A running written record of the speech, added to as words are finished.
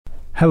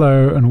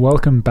Hello and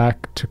welcome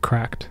back to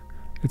Cracked.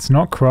 It's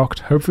not crocked,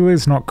 hopefully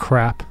it's not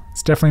crap,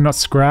 it's definitely not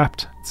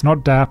scrapped, it's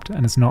not dapped,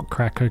 and it's not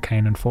crack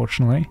cocaine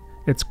unfortunately.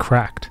 It's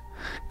Cracked.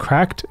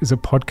 Cracked is a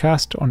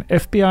podcast on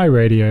FBI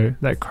radio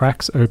that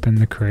cracks open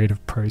the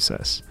creative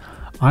process.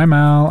 I'm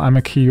Al, I'm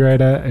a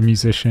curator, a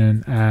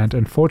musician, and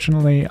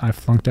unfortunately I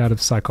flunked out of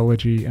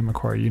psychology at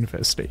Macquarie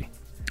University.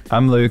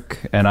 I'm Luke,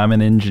 and I'm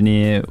an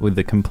engineer with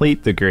a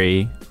complete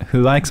degree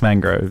who likes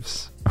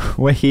mangroves.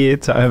 We're here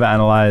to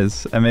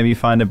overanalyze and maybe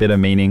find a bit of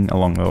meaning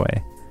along the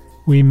way.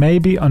 We may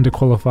be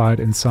underqualified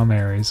in some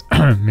areas,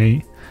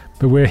 me,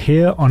 but we're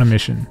here on a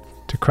mission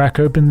to crack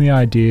open the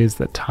ideas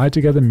that tie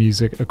together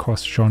music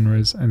across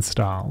genres and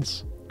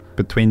styles.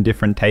 Between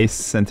different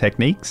tastes and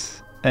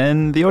techniques,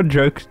 and the odd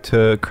joke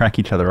to crack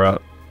each other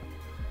up.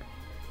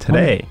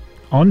 Today,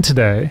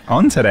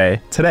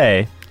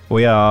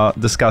 we are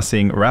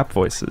discussing rap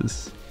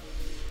voices,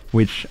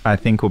 which I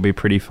think will be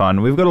pretty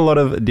fun. We've got a lot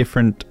of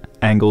different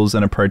angles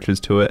and approaches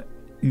to it.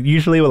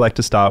 Usually we like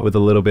to start with a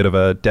little bit of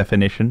a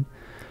definition,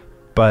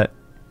 but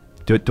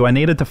do I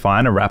need to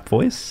define a rap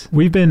voice?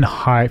 We've been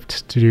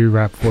hyped to do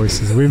rap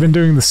voices. We've been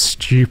doing the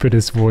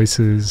stupidest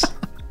voices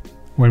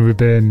when we've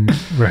been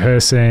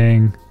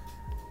rehearsing,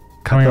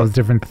 coming up with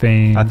different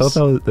themes. I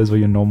thought those were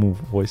your normal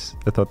voice.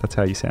 I thought that's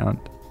how you sound.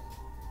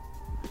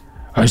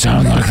 I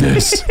sound like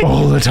this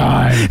all the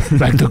time,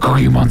 like the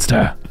Cookie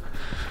Monster.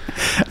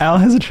 Al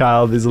has a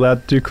child, is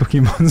allowed to do Cookie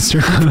Monster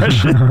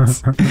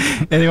impressions.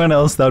 Anyone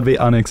else, that would be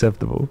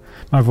unacceptable.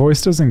 My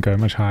voice doesn't go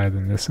much higher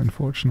than this,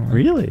 unfortunately.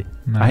 Really?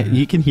 No.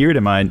 You can hear it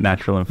in my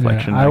natural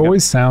inflection. Yeah, I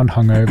always sound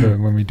hungover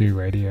when we do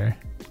radio.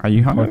 Are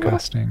you hungover?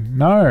 Podcasting.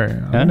 No,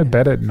 I'm going to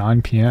bed at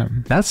 9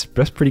 p.m. That's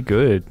pretty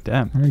good.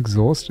 Damn. I'm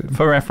exhausted.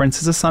 For reference,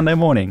 it's a Sunday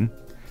morning,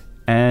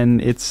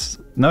 and it's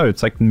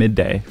like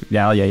midday.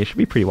 Yeah, you should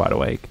be pretty wide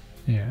awake.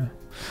 Yeah.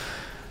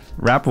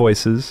 Rap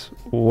voices.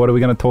 What are we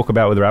going to talk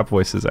about with rap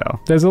voices,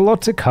 Al? There's a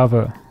lot to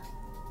cover.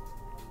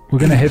 We're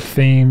going to hit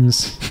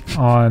themes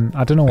on...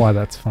 I don't know why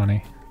that's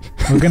funny.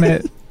 We're going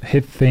to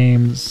hit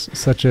themes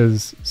such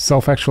as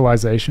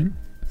self-actualization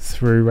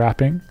through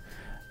rapping,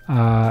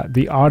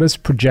 the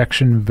artist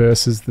projection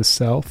versus the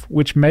self,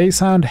 which may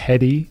sound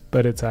heady,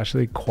 but it's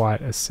actually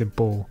quite a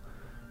simple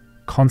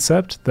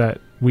concept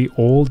that we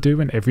all do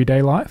in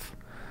everyday life.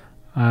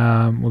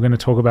 We're going to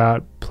talk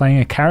about playing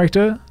a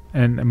character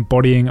and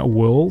embodying a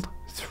world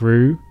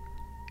through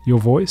your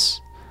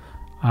voice.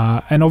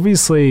 And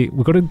obviously,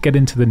 we've got to get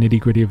into the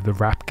nitty-gritty of the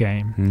rap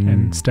game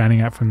and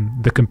standing out from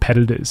the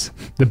competitors,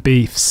 the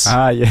beefs.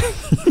 Yeah.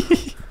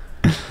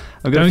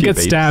 Don't get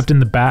stabbed in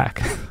the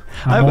back.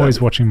 I'm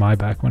always watching my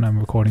back when I'm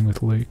recording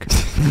with Luke.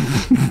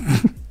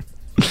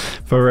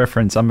 For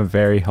reference, I'm a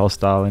very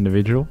hostile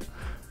individual.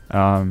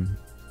 Al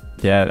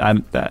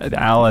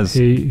is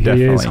he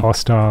is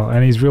hostile,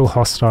 and he's real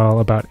hostile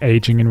about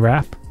aging in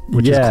rap,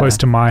 which is close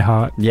to my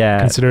heart. Yeah,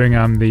 considering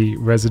I'm the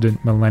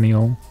resident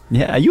millennial.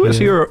 Yeah,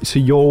 so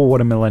you're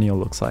what a millennial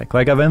looks like.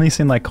 Like I've only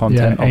seen like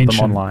content of them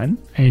online.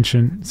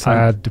 Ancient,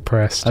 sad,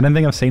 depressed. I don't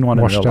think I've seen one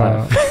in real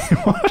out.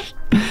 life.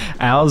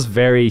 Al's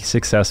very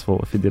successful.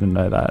 If you didn't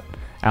know that,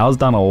 Al's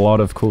done a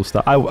lot of cool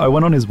stuff. I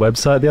went on his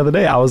website the other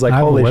day. I was like,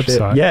 holy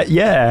shit!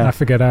 Yeah. I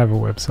forget I have a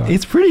website.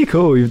 It's pretty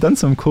cool. You've done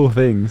some cool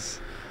things.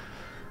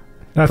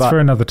 That's for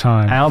another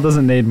time. Al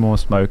doesn't need more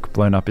smoke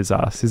blown up his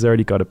ass. He's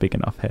already got a big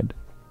enough head.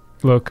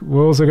 Look,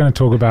 we're also going to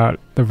talk about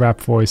the rap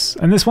voice.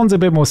 And this one's a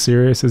bit more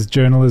serious as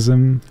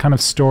journalism, kind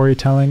of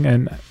storytelling,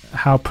 and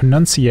how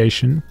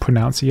pronunciation,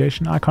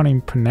 I can't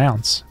even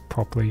pronounce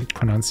properly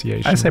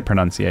pronunciation. I say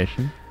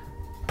pronunciation.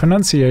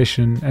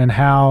 Pronunciation and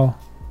how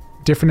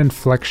different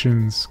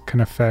inflections can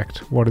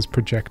affect what is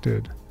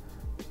projected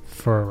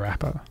for a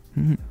rapper.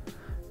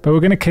 But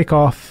we're going to kick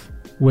off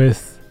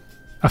with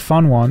a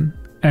fun one.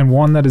 And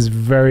one that is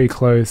very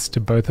close to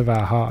both of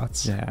our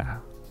hearts. Yeah.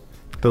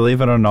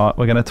 Believe it or not,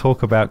 we're going to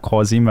talk about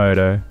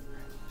Quasimodo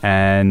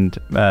and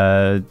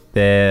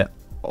their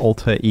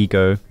alter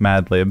ego,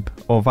 Madlib,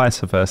 or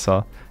vice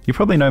versa. You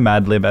probably know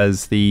Madlib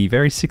as the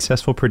very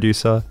successful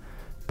producer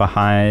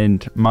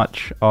behind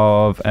much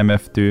of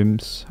MF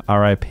Doom's,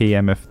 RIP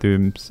MF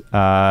Doom's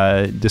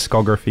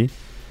discography.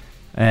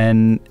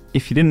 And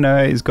if you didn't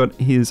know, he's got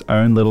his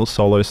own little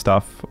solo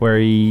stuff where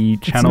he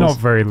channels... It's not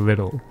very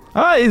little.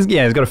 He's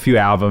got a few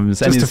albums.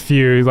 Just a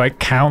few, like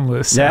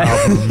countless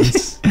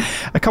albums.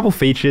 A couple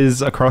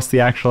features across the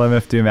actual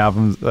MF Doom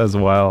albums as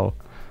well.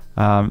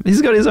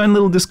 He's got his own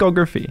little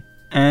discography.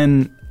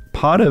 And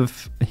part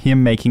of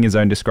him making his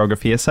own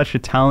discography as such a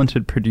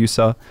talented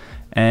producer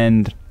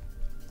and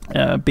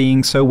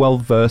being so well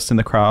versed in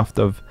the craft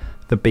of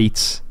the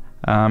beats,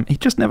 he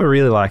just never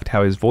really liked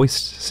how his voice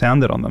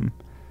sounded on them.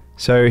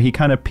 So he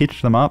kind of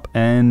pitched them up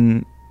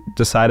and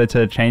decided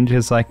to change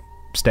his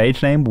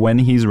stage name when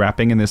he's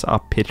rapping in this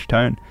up-pitched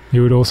tone. He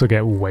would also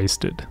get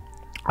wasted.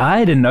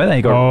 I didn't know that.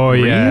 He got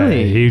really? Yeah,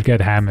 he'd get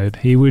hammered.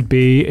 He would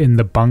be in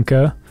the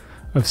bunker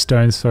of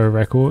Stones Throw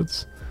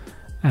Records,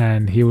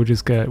 and he would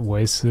just get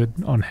wasted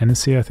on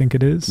Hennessy, I think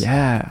it is.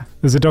 Yeah.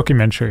 There's a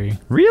documentary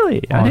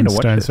Really? I need on to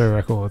watch Stone this. Throw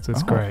Records.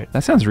 It's great.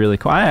 That sounds really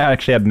cool. I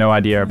actually had no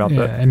idea about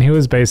Yeah, that. and he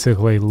was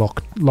basically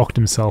locked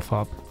himself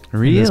up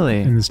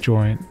Really? in this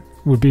joint.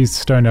 Would be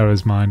stoned out of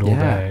his mind all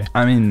day.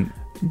 I mean,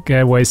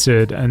 Get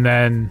wasted and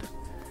then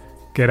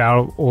get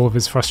out all of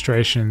his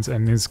frustrations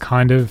and his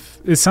kind of...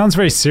 It sounds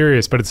very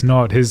serious, but it's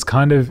not. His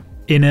kind of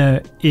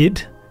inner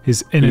id,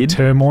 his inner Id?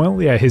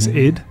 turmoil. Yeah, his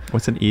id.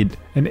 what's an id?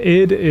 An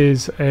id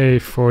is a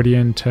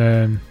Freudian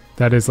term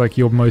that is like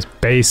your most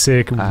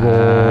basic,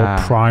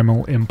 raw,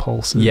 primal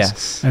impulses.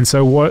 Yes. And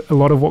so a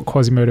lot of what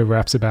Quasimodo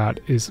raps about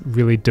is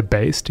really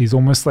debased. He's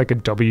almost like a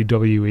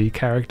WWE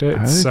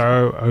character. It's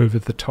so over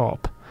the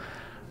top.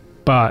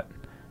 But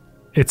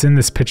it's in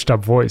this pitched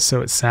up voice,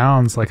 so it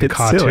sounds like a It's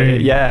cartoon.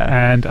 silly,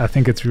 yeah. And I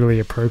think it's really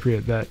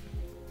appropriate that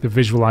the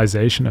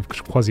visualization of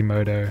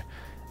Quasimodo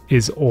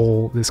is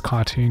all this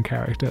cartoon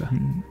character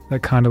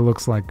that kind of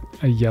looks like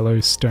a yellow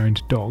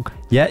stoned dog.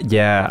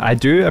 Yeah, I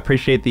do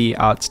appreciate the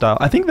art style.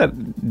 I think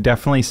that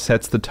definitely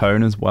sets the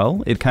tone as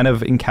well. It kind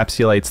of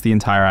encapsulates the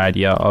entire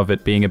idea of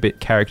it being a bit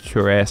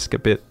caricaturesque, a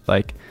bit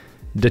like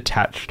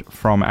detached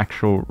from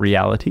actual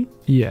reality.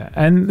 Yeah,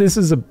 and this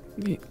is a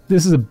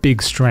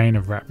big strain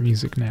of rap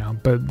music now,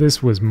 but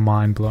this was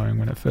mind-blowing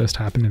when it first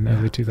happened in the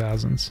early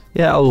 2000s.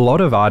 Yeah, a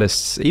lot of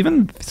artists,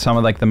 even some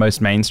of like the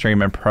most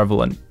mainstream and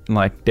prevalent,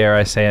 like dare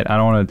I say it, I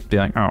don't want to be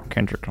like, oh,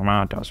 Kendrick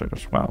Lamar does it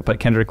as well, but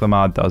Kendrick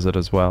Lamar does it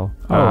as well.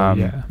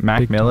 Yeah,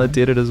 Mac big Miller time.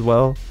 did it as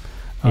well.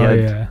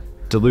 Yeah.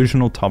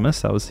 Delusional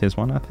Thomas, that was his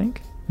one, I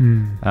think.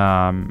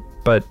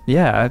 But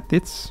yeah,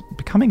 it's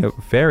becoming a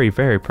very,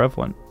 very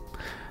prevalent.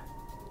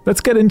 Let's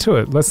get into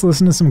it. Let's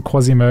listen to some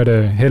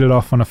Quasimodo. Hit it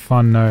off on a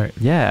fun note.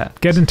 Yeah.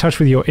 Get in touch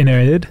with your inner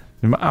id.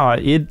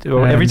 Id.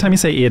 Every time you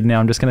say id now,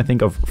 I'm just going to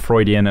think of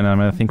Freudian, and I'm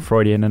going to think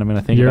Freudian, and I'm going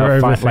to think You're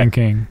about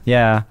overthinking.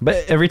 yeah, but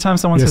every time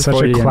someone You're says such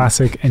Freudian, a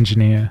classic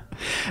engineer.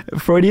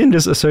 Freudian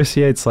just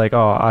associates like,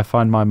 oh, I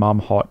find my mum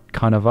hot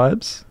kind of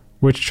vibes.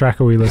 Which track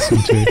are we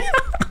listening to?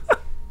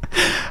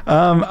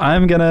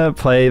 I'm going to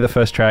play the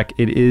first track.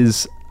 It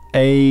is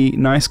a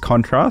nice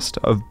contrast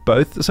of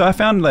both. So I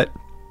found that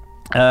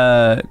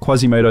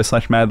Quasimodo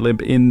 /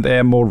 Madlib in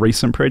their more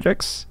recent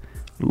projects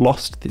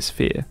lost this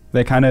fear.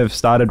 They kind of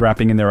started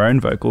rapping in their own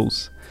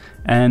vocals,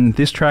 and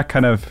this track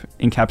kind of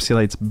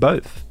encapsulates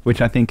both, which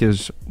I think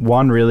is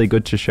one really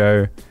good to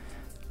show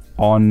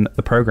on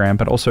the program,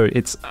 but also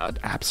it's an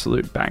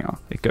absolute banger.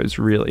 It goes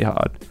really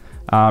hard.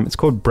 It's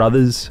called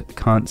Brothers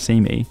Can't See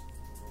Me.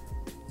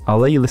 I'll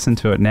let you listen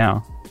to it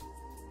now.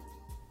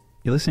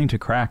 You're listening to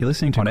Crack. You're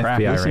listening to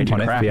Crack.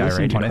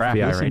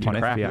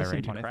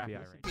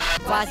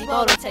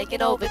 Quasimodo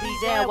taking over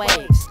these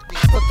airwaves.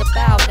 Look the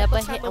bow, never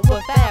hitting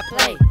with fair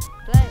play.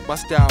 My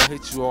style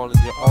hit you all in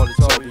your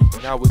auditory.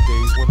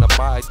 Nowadays, when I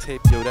buy a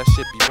tape, yo, that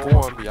shit be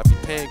boring me. I be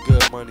paying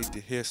good money to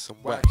hear some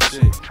whack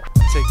shit.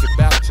 I take it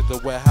back to the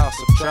warehouse,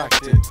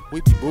 subtracted. We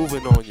be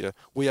moving on ya.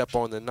 We up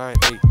on the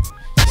 9-8.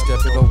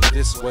 Stepping over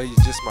this way, you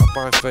just might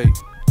find fate.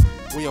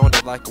 We on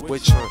it like a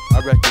witch hunt.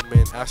 I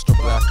recommend Astro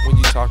Black when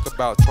you talk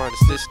about trying to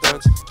stitch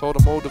stunts. Told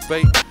to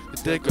motivate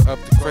the digger up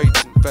the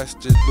crates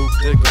infested. Luke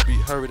Digger be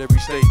heard every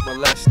state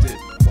molested.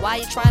 Why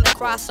you trying to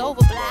cross over,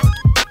 Black?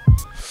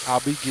 I'll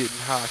be getting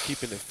high,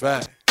 keeping it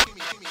fat.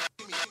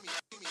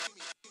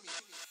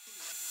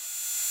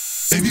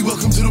 Baby,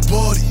 welcome to the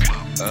party.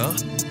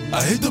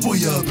 I hit the boy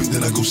up and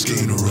then I go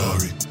skate in a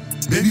Rari.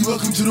 Baby,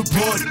 welcome to the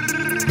party.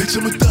 Bitch,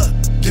 I'm a thot.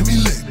 Get me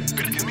lit.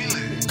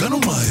 Gun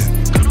on my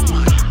head.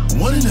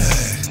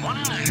 1.5.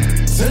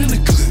 10 in the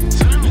clip.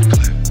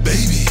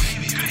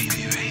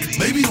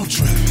 Baby, don't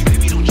trip.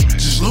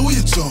 Just lower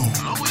your tone.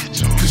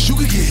 Cause you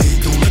could get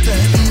hit. Don't let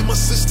that be in my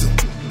system.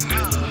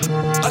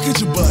 I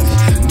get your body.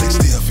 Next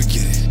day I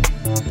forget it.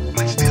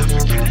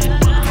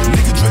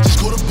 Nigga try just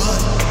go to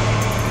body.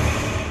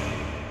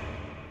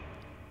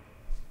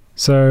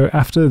 So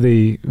after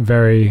the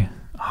very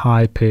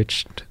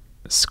high-pitched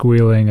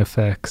squealing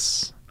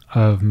effects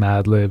of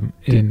Madlib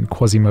in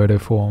Quasimodo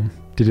form.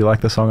 Did you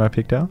like the song I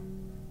picked out?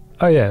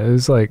 Oh yeah, it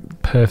was like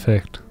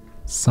perfect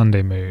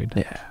Sunday mood.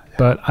 Yeah.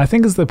 But I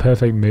think it's the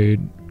perfect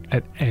mood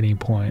at any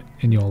point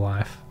in your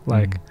life.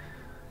 Like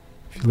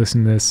if you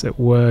listen to this at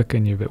work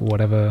and you're a bit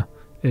whatever,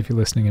 if you're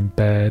listening in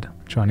bed,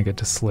 trying to get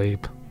to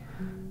sleep.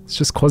 It's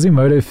just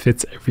Quasimodo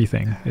fits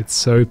everything. It's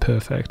so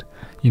perfect.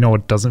 You know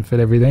what doesn't fit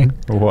everything?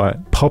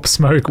 What? Pop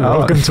Smoke,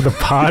 welcome to the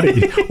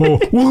party. Or,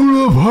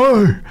 what up,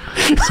 ho?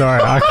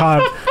 Sorry,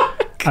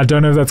 I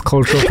don't know if that's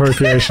cultural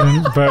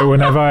appropriation, but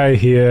whenever I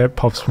hear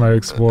Pop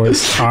Smoke's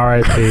voice,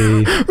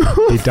 R.I.P.,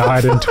 he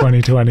died in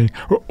 2020.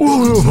 What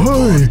up,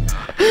 ho?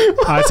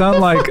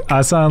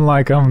 I sound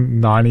like I'm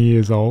 90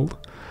 years old,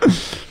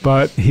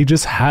 but he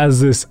just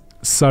has this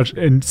such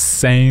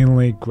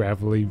insanely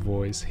gravelly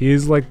voice. He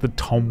is like the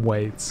Tom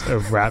Waits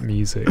of rap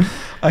music.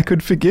 I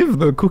could forgive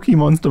the Cookie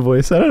Monster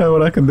voice. I don't know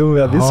what I can do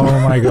about this Oh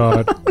one. my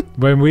god.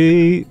 When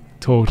we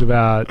talked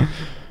about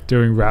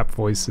doing rap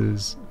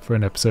voices for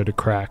an episode of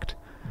Cracked,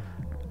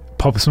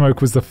 Pop Smoke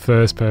was the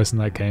first person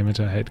that came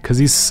into my head because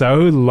he's so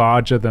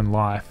larger than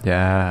life.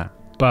 Yeah.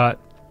 But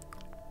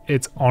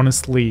it's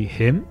honestly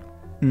him.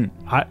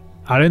 I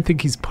don't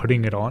think he's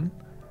putting it on.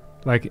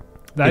 Like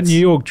that New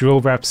York drill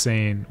rap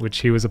scene, which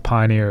he was a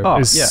pioneer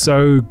of, is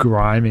so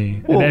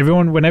grimy. Well,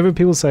 and whenever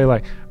people say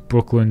like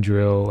Brooklyn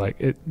drill, like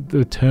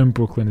the term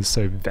Brooklyn is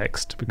so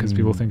vexed because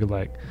people think of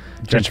like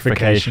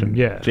gentrification.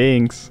 Yeah.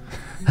 Jinx.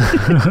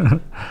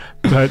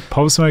 But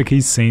Pop Smoke,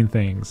 he's seen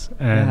things.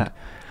 And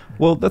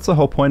well, that's the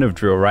whole point of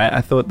drill, right?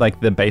 I thought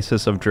like the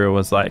basis of drill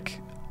was like,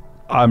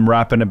 I'm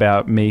rapping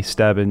about me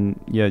stabbing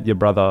your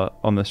brother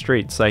on the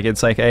streets. Like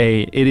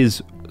it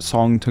is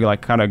song to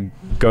like kind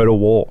of go to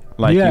war.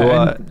 Like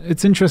and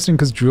it's interesting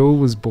because drill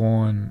was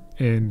born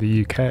in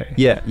the UK.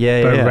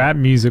 But rap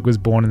music was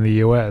born in the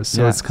US.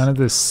 So it's kind of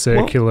this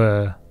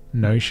circular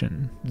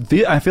notion.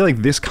 I feel like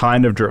this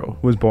kind of drill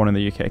was born in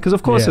the UK because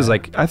of course there's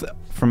like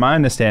from my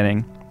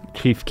understanding,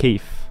 Chief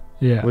Keef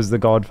was the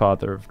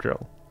godfather of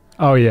drill.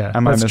 Oh yeah,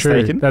 am I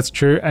mistaken? True. That's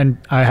true. And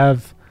I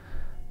have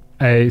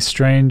a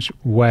strange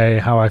way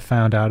how I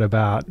found out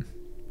about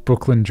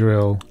Brooklyn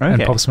drill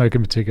and Pop Smoke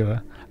in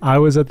particular. I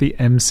was at the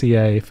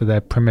MCA for their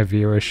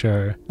Primavera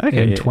show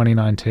in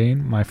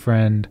 2019. My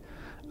friend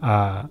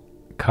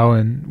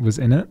Cohen was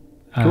in it.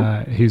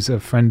 Cool. He's a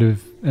friend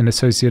of an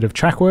associate of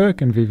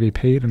Trackwork and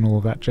VVP'd and all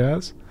of that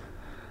jazz.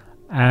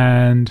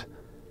 And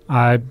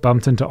I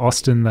bumped into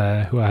Austin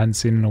there, who I hadn't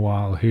seen in a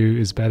while, who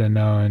is better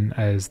known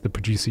as the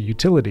producer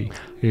Utility,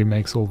 who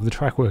makes all of the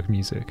Trackwork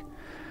music.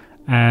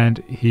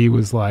 And he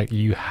was like,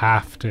 you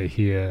have to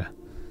hear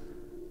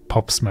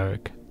Pop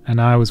Smoke. And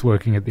I was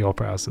working at the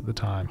Opera House at the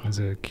time as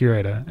a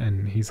curator,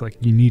 and he's like,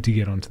 you need to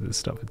get onto this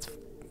stuff. It's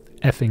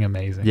effing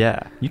amazing.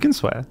 Yeah, you can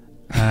swear.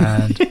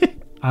 And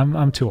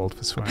I'm too old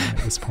for swearing at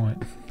this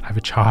point. I have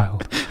a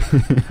child.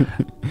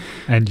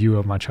 And you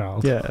are my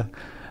child. Yeah.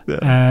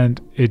 And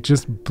it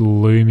just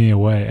blew me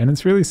away. And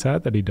it's really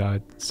sad that he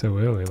died so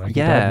early. Like,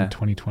 he died in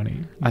 2020.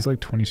 He was like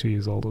 22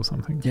 years old or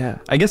something. Yeah.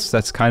 I guess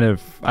that's kind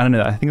of, I don't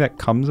know, I think that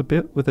comes a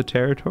bit with the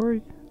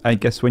territory. I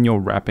guess when you're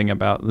rapping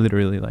about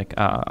literally like,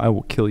 I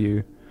will kill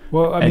you.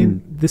 Well, I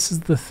mean, this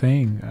is the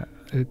thing.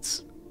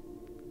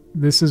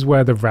 This is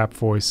where the rap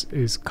voice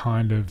is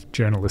kind of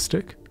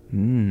journalistic.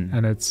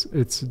 And it's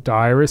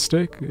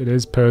diaristic. It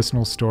is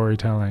personal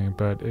storytelling,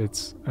 but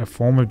it's a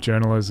form of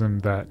journalism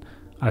that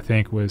I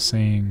think we're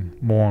seeing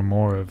more and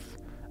more of.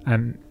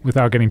 And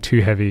without getting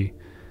too heavy,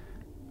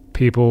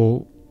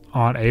 people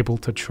aren't able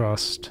to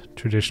trust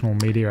traditional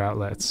media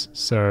outlets.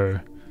 So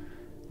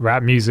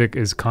rap music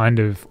is kind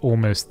of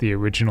almost the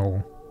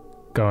original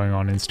going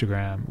on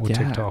Instagram or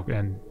TikTok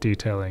and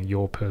detailing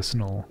your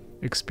personal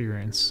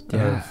experience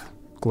of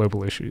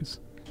global issues.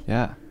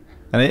 Yeah.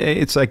 And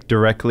it's like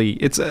directly,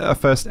 it's a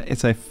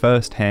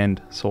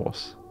first-hand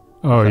source.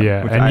 Oh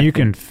yeah, and you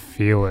can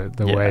feel it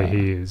the way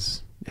he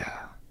is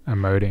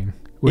emoting.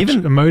 Which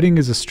emoting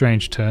is a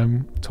strange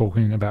term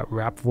talking about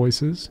rap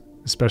voices,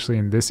 especially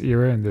in this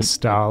era and this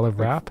style of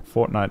rap.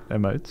 Fortnite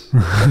emotes.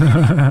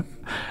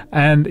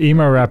 And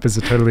emo rap is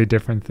a totally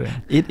different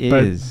thing. It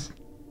is.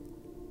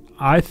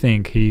 I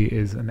think he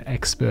is an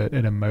expert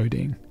at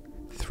emoting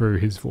through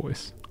his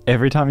voice.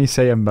 Every time you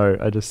say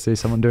emote, I just see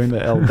someone doing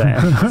the L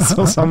dance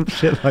or some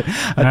shit like.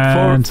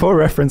 For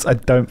reference, I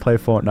don't play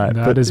Fortnite.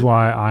 That is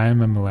why I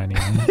am a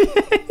millennial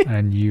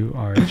and you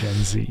are a Gen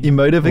Z.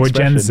 Emotive or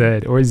expression.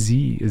 Gen Z or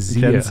Z.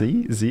 Zia. Gen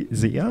Z?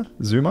 Zia?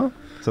 Zoomer?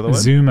 Is that the word?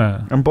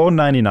 Zoomer. I'm born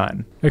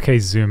 99. Okay,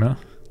 Zoomer.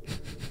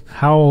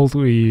 How old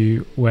were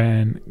you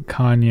when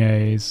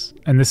Kanye's,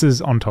 and this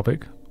is on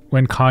topic,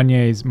 when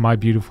Kanye's My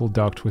Beautiful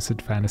Dark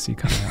Twisted Fantasy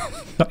came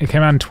out? It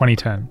came out in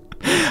 2010.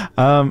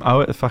 I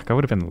would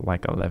have been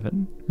like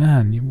 11.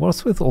 Man,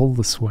 what's with all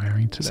the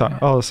swearing today?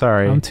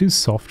 Sorry. I'm too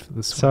soft for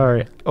this.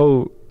 Sorry.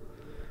 Oh,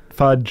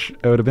 fudge.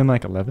 It would have been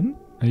like 11.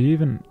 Are you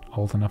even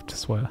old enough to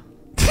swear?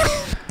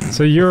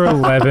 So you're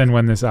 11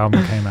 when this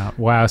album came out.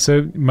 Wow.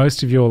 So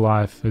most of your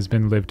life has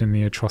been lived in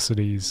the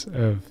atrocities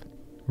of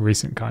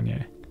recent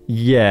Kanye.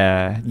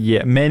 Yeah.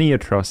 Many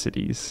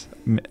atrocities.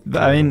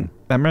 I mean,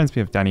 that reminds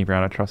me of Danny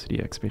Brown Atrocity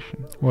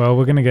Exhibition. Well,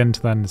 we're going to get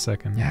into that in a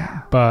second.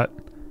 Yeah. But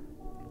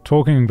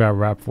talking about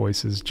rap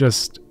voices,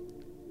 just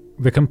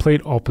the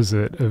complete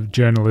opposite of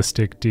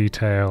journalistic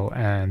detail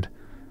and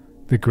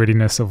the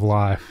grittiness of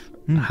life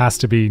has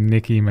to be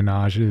Nicki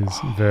Minaj's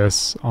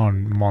verse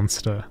on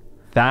Monster.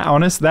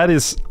 That is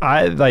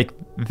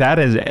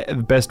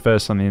the best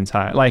verse on the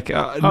entire, like,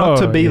 not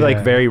to be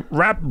like very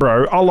rap,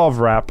 bro. I love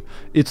rap.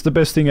 It's the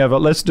best thing ever.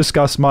 Let's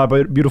discuss My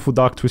Beautiful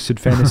Dark Twisted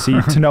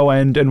Fantasy to no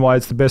end and why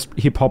it's the best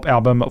hip hop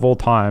album of all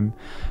time.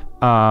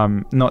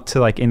 Not to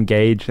like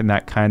engage in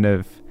that kind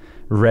of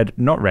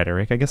not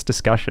rhetoric, I guess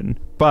discussion,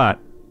 but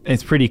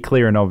it's pretty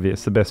clear and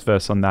obvious the best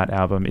verse on that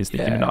album is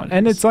Nicki Minaj.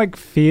 And it's like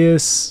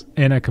fierce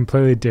in a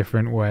completely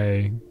different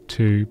way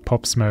to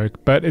Pop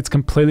Smoke, but it's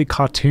completely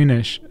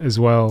cartoonish as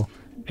well,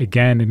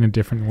 again in a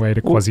different way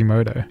to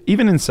Quasimodo.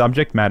 Even in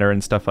subject matter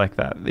and stuff like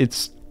that,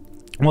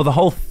 the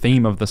whole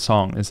theme of the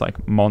song is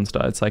like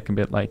monster. It's like a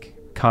bit like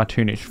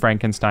cartoonish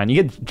Frankenstein.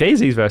 You get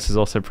Jay-Z's verse is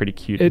also pretty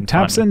cute. It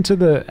taps into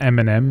the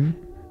Eminem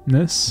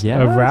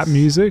of rap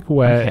music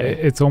where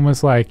it's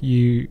almost like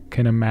you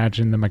can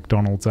imagine the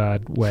McDonald's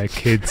ad where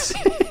kids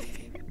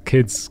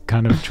kids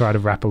kind of try to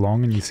rap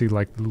along, and you see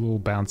like the little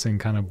bouncing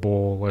kind of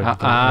ball over over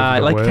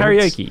the like words.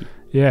 karaoke.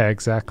 Yeah,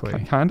 exactly.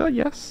 Kinda,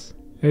 yes.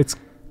 It's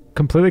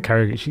completely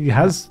karaoke. She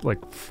has like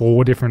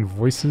 4 different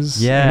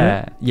voices.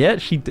 Yeah, yeah,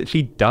 she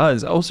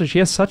does. Also, she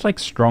has such like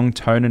strong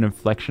tone and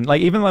inflection.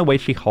 Like even the way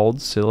she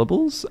holds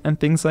syllables and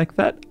things like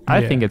that. I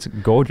Yeah. think it's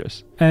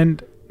gorgeous.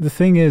 And the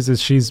thing is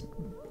she's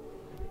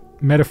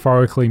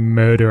metaphorically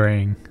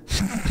murdering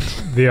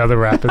the other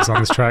rappers on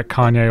this track.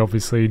 Kanye,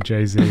 obviously,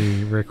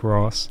 Jay-Z, Rick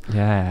Ross.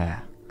 Yeah.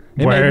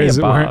 It made me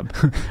a barb.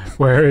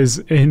 Whereas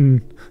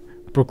in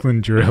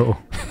Brooklyn Drill,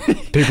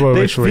 people are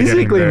They literally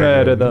physically getting murder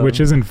murdered, them. which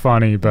isn't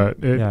funny, but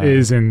it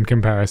is Yeah. in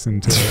comparison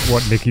to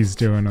what Nicki's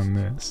doing on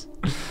this.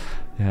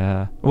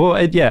 Yeah. Well,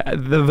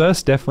 the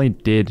verse definitely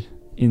did.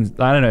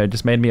 I don't know, it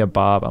just made me a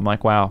barb. I'm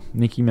like, wow,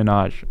 Nicki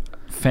Minaj,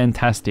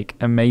 fantastic,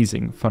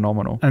 amazing,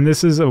 phenomenal. And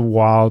this is a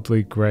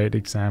wildly great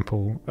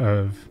example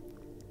of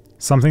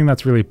something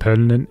that's really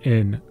pertinent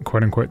in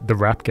quote unquote the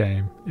rap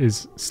game,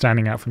 is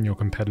standing out from your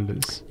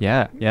competitors.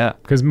 Yeah, yeah.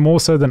 Because more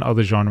so than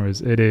other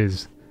genres, it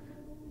is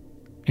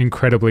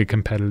incredibly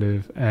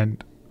competitive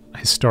and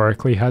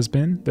historically has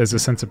been. There's a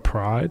sense of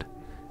pride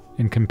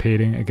in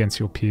competing against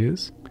your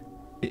peers.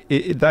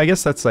 I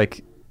guess that's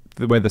like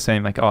where the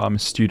saying like, oh, I'm a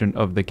student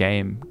of the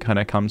game kind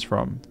of comes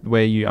from,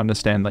 where you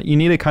understand, like, you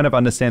need to kind of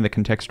understand the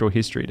contextual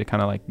history to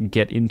kind of like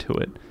get into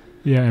it.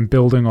 Yeah, and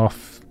building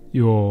off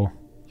your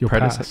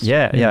past.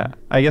 Yeah.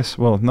 I guess,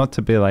 well, not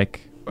to be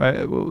like,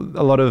 a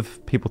lot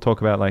of people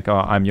talk about like, oh,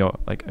 I'm your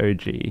like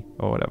OG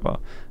or whatever.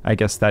 I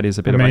guess that is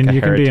a bit of like a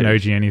you can be an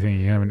heritage. OG anything.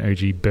 You can have an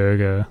OG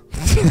burger.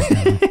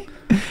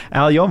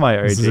 Al, you're my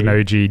OG. This is an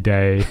OG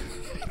day.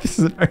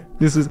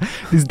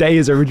 This day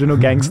is original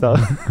gangster.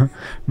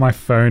 My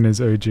phone is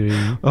OG.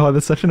 Oh,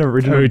 that's such an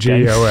original OG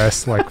gangster.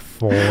 OS like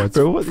 4. It's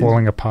Bro, what is-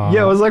 falling apart.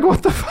 Yeah, I was like,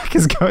 what the fuck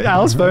is going?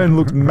 Al's phone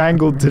looked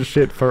mangled to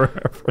shit for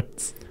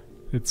reference.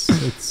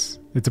 It's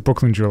a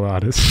Brooklyn Drill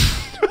artist.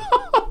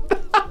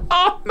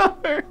 Oh no!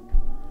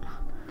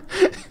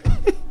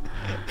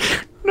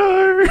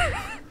 No!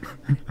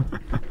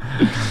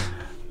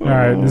 All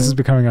right, this is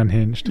becoming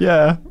unhinged.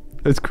 Yeah,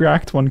 it's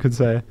cracked, one could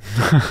say.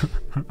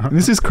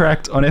 This is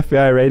cracked on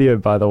FBI Radio,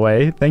 by the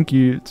way. Thank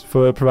you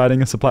for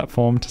providing us a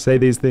platform to say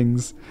these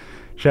things.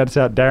 Shouts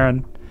out,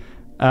 Darren.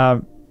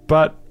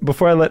 But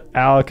before I let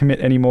Al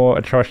commit any more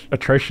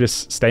atrocious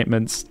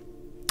statements,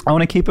 I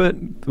want to keep it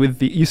with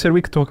the... You said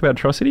we could talk about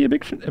Atrocity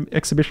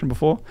Exhibition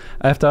before.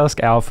 I have to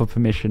ask Al for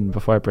permission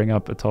before I bring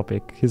up a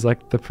topic. He's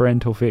like the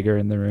parental figure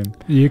in the room.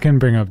 You can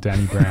bring up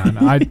Danny Brown.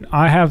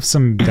 I have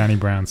some Danny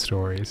Brown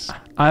stories.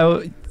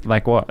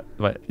 Like what?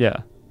 But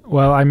yeah.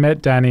 Well, I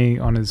met Danny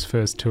on his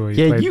first tour.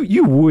 Yeah,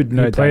 you would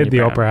know He played Danny the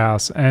Brown. Opera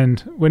House, and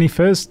when he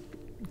first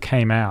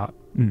came out,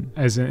 Mm.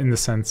 as in the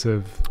sense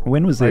of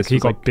When was like this? he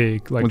Was got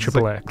big, like was this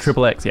Triple X.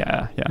 Triple X,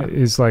 yeah.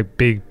 Is like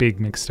big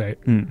mixtape.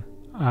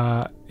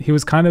 Mm. He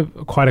was kind of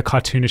quite a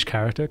cartoonish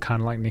character,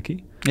 kind of like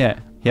Nicki. Yeah,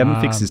 he hadn't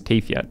fixed his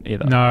teeth yet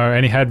either. No,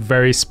 and he had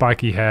very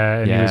spiky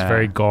hair, and he was Yeah.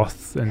 very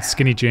goth and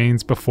skinny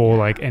jeans before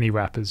like any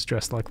rappers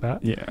dressed like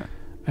that. Yeah.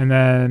 And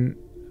then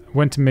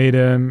went to meet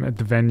him at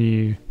the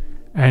venue,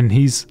 and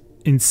he's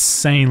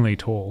insanely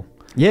tall.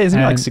 Yeah, isn't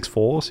he like And-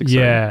 6'4", 6'7"?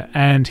 Yeah,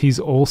 and he's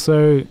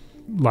also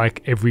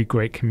like every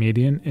great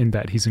comedian in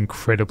that he's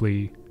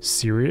incredibly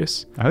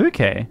serious,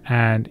 Okay.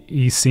 and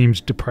he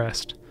seemed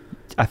depressed.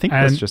 I think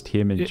that's And just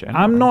him in general.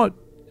 I'm not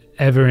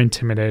ever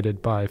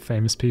intimidated by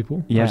famous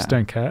people. Yeah. I just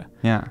don't care.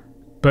 Yeah.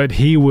 But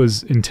he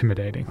was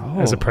intimidating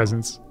as a Oh.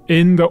 presence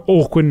in the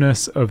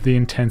awkwardness of the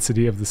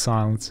intensity of the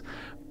silence.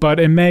 But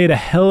it made a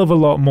hell of a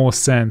lot more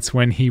sense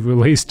when he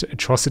released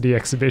Atrocity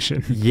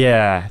Exhibition.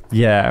 Yeah.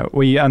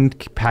 We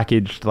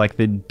unpackaged like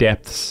the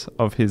depths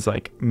of his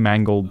like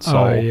mangled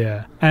soul. Oh,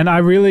 yeah. And I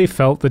really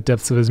felt the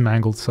depths of his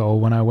mangled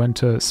soul when I went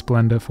to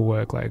Splendor for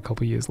work like a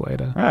couple years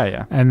later. Oh,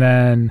 yeah. And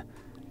then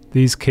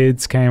these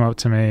kids came up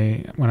to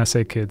me. When I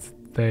say kids,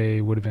 they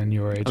would have been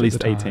your age at least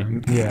the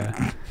time. 18.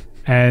 Yeah.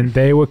 And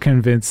they were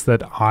convinced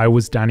that I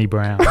was Danny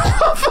Brown.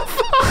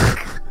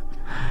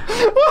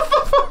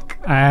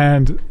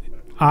 And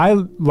I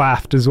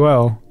laughed as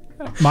well.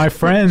 My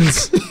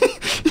friends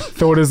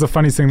thought it was the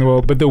funniest thing in the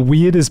world, but the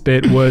weirdest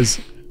bit was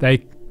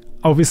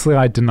obviously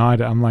I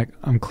denied it. I'm like,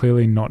 I'm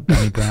clearly not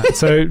Danny Brown.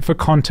 So for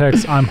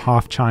context, I'm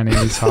half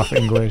Chinese, half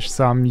English,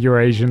 so I'm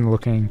Eurasian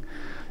looking,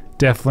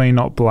 definitely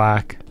not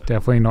black,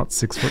 definitely not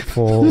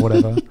 6'4",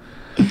 whatever.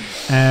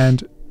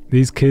 And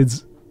these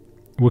kids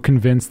were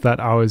convinced that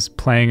I was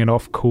playing it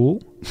off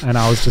cool and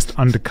I was just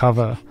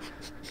undercover.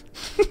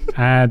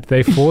 And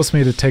they forced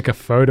me to take a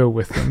photo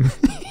with them.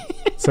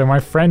 So my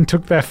friend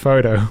took their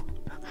photo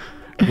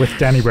with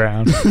Danny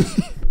Brown.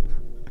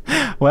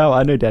 Wow,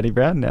 I know Danny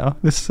Brown now.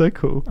 This is so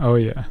cool. Oh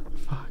yeah.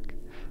 Fuck.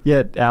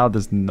 Yeah, Al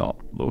does not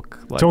look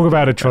like... Talk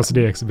about Danny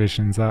atrocity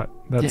exhibitions. That's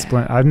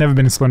Yeah. I've never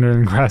been to Splendor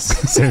in Grass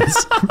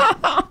since.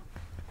 Brown.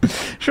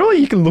 Surely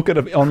you can look at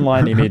an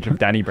online image of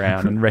Danny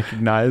Brown and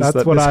recognize That's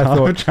that what this I half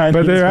thought. Chinese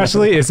But there man-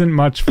 actually isn't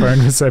much phone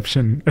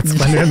reception at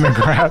Splendor in the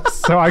Grass,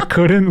 so I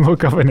couldn't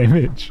look up an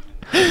image.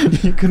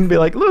 You couldn't be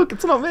like, look,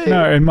 it's not me.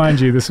 No, and mind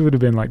you, this would have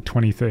been like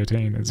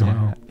 2013 as Yeah,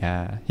 well.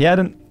 yeah. He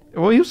hadn't.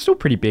 Well, he was still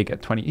pretty big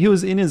at 20. He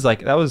was in his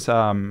like that was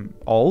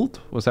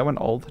Old. Was that when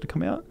Old had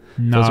come out?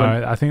 No, was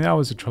when- I think that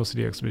was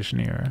Atrocity Exhibition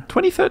era.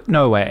 23rd?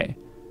 No way.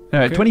 No,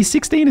 Okay.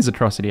 2016 is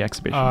Atrocity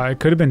Exhibition. It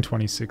could have been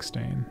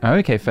 2016.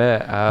 Okay, fair.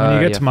 When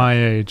you get to my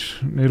age,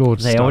 it all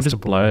just they all starts just to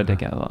blur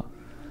together.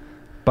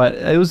 But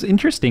it was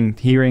interesting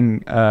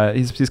hearing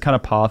his kind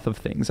of path of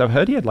things. I've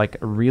heard he had like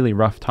a really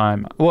rough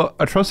time. Well,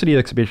 Atrocity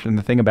Exhibition,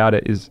 the thing about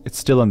it is it's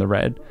still in the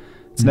red.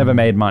 It's never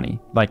made money.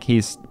 Like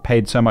he's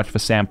paid so much for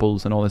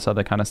samples and all this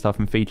other kind of stuff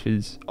and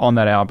features on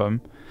that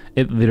album.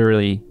 It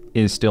literally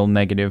is still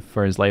negative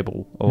for his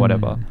label or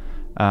whatever.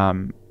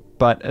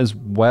 But as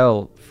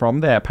well,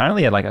 from there,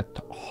 apparently he had like a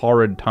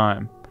horrid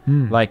time.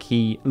 Like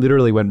he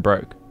literally went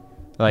broke.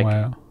 Like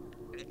Wow.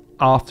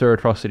 after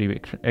Atrocity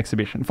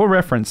Exhibition. For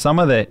reference, some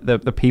of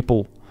the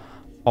people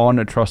on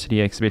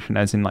Atrocity Exhibition,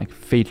 as in like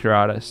feature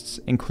artists,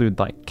 include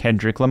like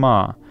Kendrick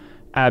Lamar,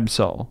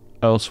 Absol,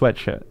 Earl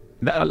Sweatshirt.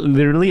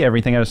 Literally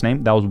everything I just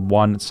named, that was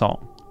one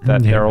song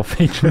that they're all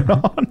featured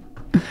on.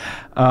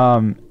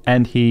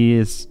 And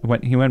he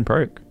went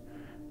broke.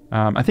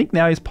 I think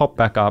now he's popped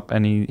back up,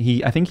 and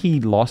I think he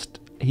lost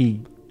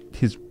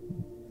his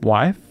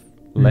wife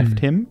left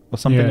him or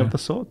something Yeah. of the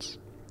sorts.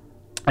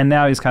 And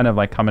now he's kind of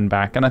like coming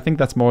back, and I think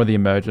that's more the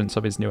emergence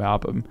of his new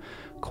album,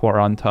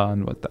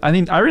 Quaranta.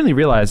 I really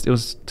realized it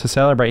was to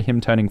celebrate him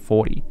turning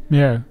 40.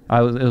 Yeah.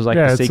 It was like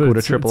Yeah, the it's- sequel to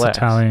it's Triple X.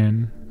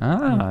 Italian.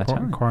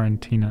 Italian.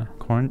 Quarantina.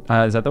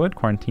 Is that the word?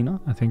 Quarantina?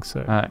 I think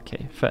so.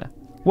 Okay, fair.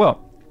 Well,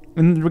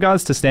 in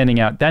regards to standing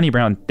out, Danny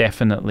Brown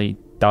definitely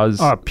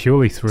does.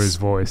 Purely through his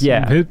voice.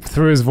 Yeah.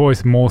 Through his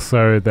voice more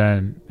so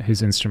than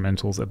his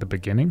instrumentals at the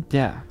beginning.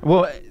 Yeah.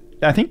 Well,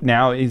 I think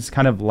now he's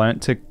kind of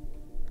learnt to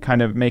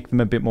kind of make them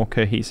a bit more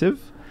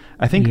cohesive.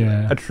 I think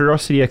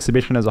Atrocity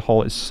Exhibition as a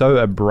whole is so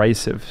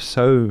abrasive,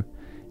 so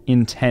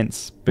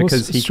intense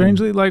because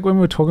strangely, like when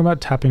we were talking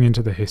about tapping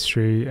into the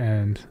history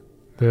and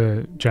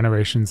the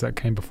generations that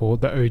came before,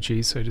 the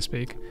OG, so to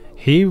speak,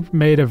 he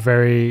made a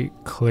very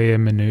clear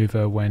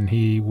maneuver when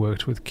he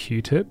worked with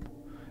Q-Tip,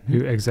 who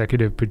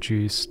executive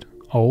produced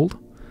Old.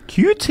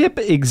 Q-Tip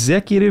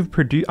executive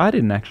produce. I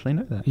didn't actually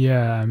know that.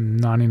 Yeah, I'm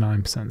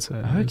 99%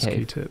 certain it was Okay,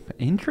 Q-Tip.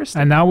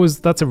 interesting. And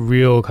that's a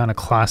real kind of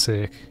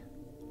classic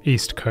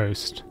East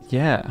Coast.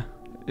 Yeah.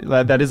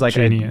 That is like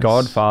a Genius.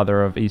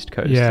 godfather of East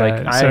Coast. Yeah,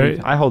 Like so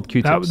I hold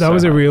Q-Tip. That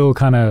was a real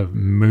kind of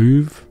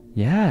move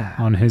yeah.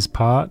 on his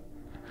part.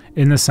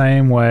 In the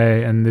same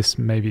way, and this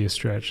may be a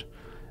stretch,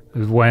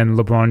 as when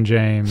LeBron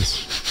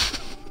James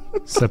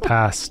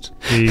surpassed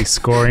the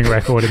scoring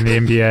record in the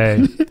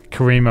NBA,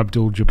 Kareem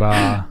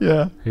Abdul-Jabbar,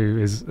 Yeah. who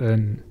is a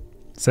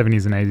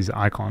 70s and 80s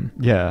icon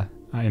Yeah.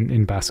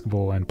 in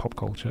basketball and pop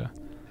culture.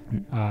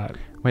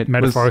 Wait,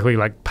 Metaphorically,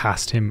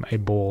 passed him a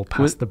ball,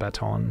 was- the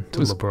baton to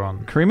was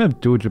LeBron. Kareem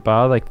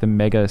Abdul-Jabbar like the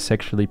mega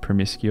sexually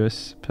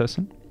promiscuous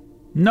person?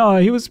 No,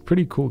 he was a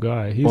pretty cool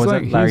guy. He's was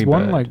like that Larry he's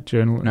one Bird?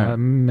 journal. No.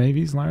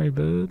 Maybe he's Larry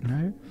Bird.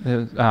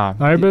 No.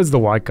 Larry Bird's the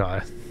white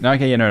guy.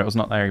 Okay, yeah, no, it was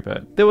not Larry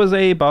Bird. There was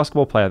a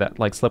basketball player that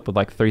like slept with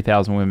like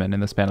 3,000 women in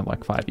the span of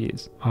like 5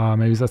 years.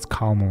 Maybe that's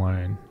Karl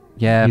Malone.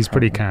 Yeah, He's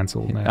pretty probably.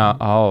 cancelled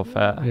now.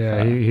 Fair.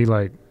 Yeah, fair. he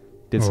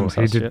did some he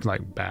sus did shit.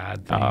 like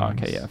bad things. Oh,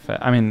 okay, yeah, fair.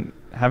 I mean,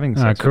 having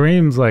sex with-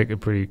 Kareem's like a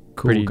pretty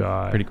cool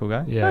guy. Pretty cool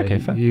guy. Yeah, Okay,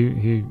 fair.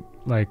 he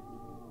like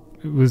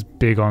was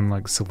big on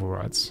like civil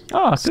rights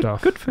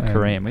stuff. Good for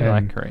Kareem. We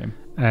like Kareem.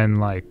 and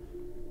like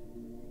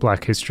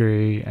Black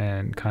history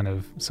and kind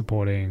of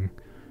supporting,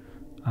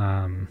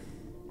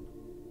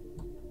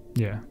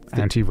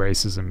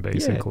 anti-racism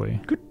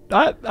basically. Good.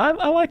 I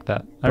like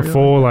that. I really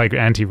Before like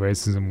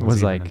anti-racism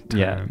was even like a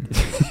yeah. term.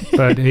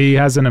 But he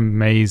has an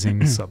amazing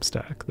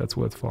Substack that's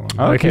worth following.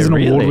 Like Okay, he's an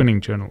really? award-winning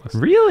journalist.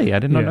 Really, I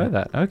did not Yeah. know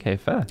that. Okay,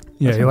 fair.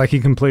 Yeah, That's he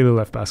completely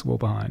left basketball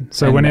behind.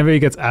 So And- whenever he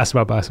gets asked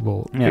about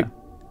basketball, Yeah. it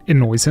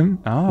annoys him,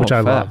 which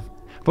I fair. love.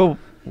 Well,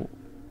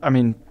 I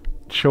mean,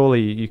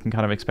 surely you can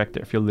kind of expect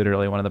it if you're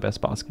literally one of the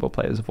best basketball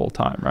players of all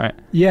time, right?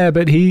 Yeah,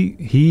 but he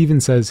even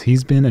says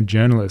he's been a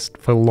journalist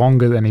for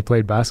longer than he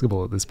played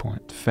basketball at this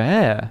point.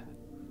 Fair.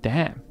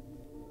 Damn.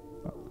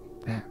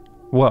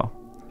 Well,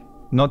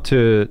 not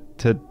to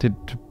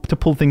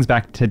pull things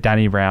back to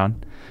Danny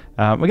Brown,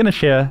 we're gonna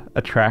share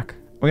a track.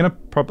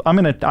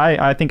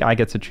 I think I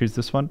get to choose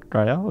this one,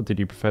 Rael, or did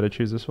you prefer to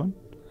choose this one?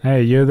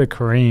 Hey, you're the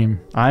Kareem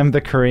I'm the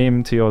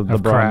Kareem to your of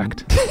LeBron.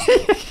 cracked.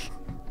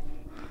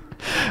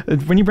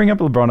 When you bring up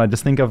LeBron, I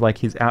just think of like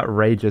his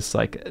outrageous,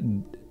 like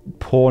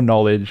poor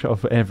knowledge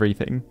of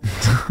everything.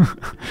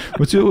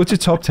 what's your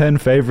top 10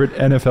 favorite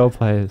NFL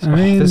players? I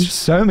mean- there's just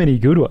so many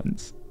good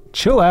ones.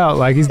 Chill out.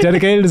 Like, he's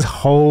dedicated his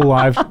whole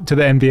life to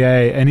the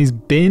NBA, and he's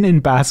been in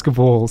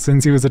basketball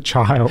since he was a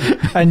child.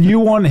 And you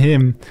want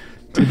him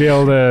to be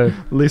able to,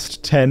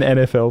 List 10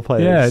 NFL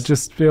players.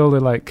 just be able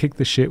to like kick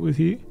the shit with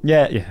you.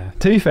 Yeah.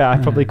 To be fair, I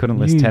probably couldn't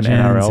list 10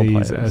 NRL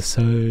Zs are players.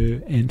 so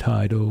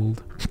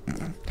entitled.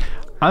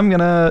 I'm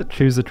gonna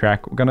choose the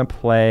track. We're gonna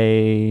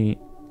play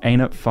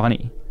 "Ain't It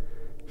Funny"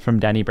 from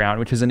Danny Brown,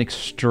 which is an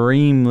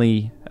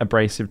extremely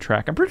abrasive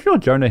track. I'm pretty sure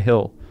Jonah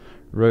Hill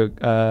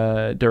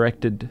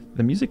directed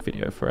the music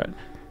video for it,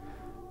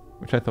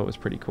 which I thought was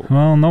pretty cool.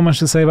 Well, not much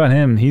to say about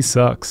him. He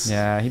sucks.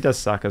 Yeah, he does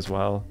suck as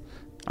well.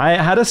 I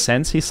had a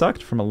sense he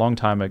sucked from a long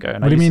time ago.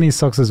 And What do you mean he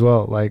sucks as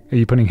well? Like, are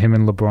you putting him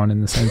and LeBron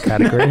in the same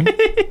category?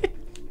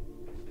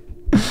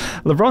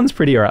 LeBron's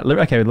pretty alright.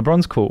 Okay,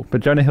 LeBron's cool,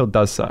 but Jonah Hill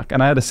does suck.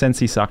 And I had a sense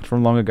he sucked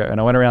from long ago, and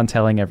I went around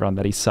telling everyone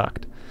that he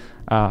sucked.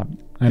 And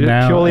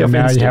now you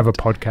have a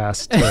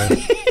podcast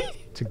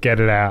to get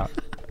it out.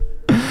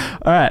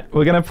 Alright,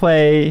 we're going to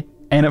play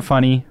Ain't It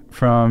Funny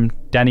from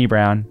Danny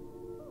Brown.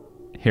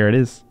 Here it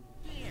is.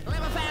 Live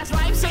a fast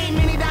life, same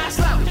many die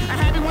slow. I'm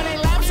happy when they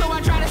laugh, so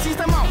I try to seize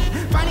the moment.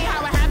 Funny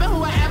how it happened,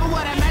 whoever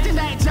would imagine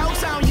that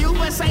joke's on you,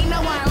 but say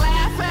no one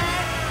laughing.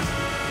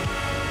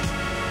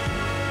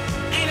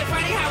 Ain't it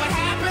funny how it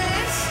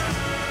happens?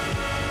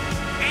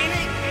 Ain't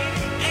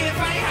it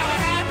funny how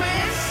it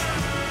happens?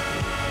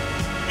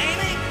 Ain't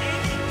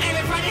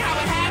it funny how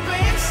it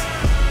happens?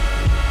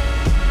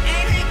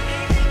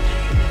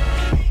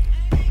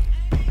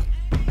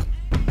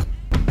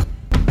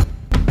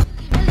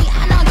 Really,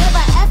 I don't give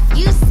a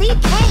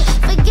F-U-C-K.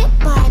 Forget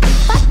Barbie,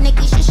 fuck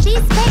Nikki,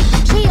 she's fake.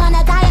 She on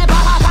a diet, but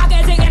her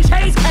pockets eating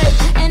cheesecake.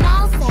 And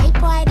I'll say,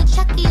 boy, the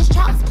Chucky's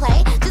child's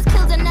play just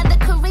killed another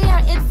career,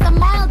 it's a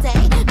mild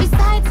day.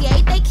 Besides,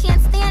 yay, they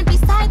can't stand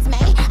besides me.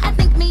 I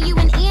think me, you,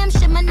 and Em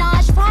should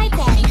menage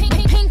Friday.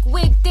 Pink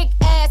wig, thick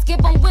ass,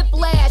 give them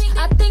whiplash.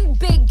 I think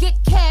big, get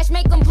cash,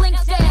 make them blink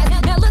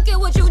fast. Now look at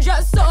what you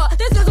just saw,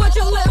 this is what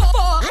you live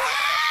for.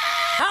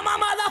 I'm a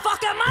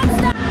motherfucking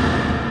monster.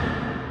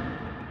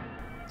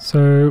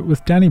 So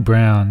with Danny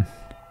Brown,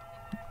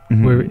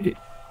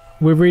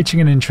 we're reaching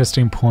an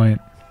interesting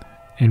point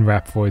in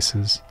rap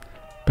voices,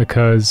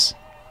 because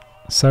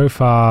so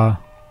far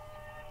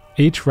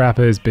each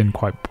rapper has been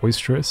quite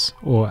boisterous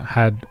or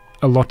had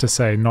a lot to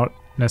say, not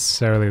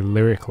necessarily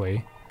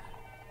lyrically,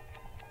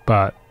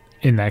 but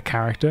in their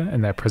character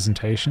and their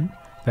presentation.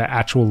 Their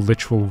actual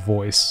literal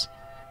voice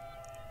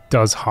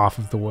does half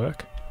of the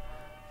work.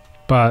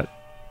 But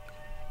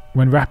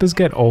when rappers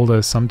get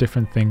older, some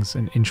different things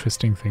and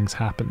interesting things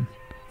happen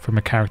from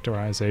a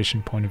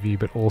characterization point of view,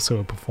 but also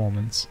a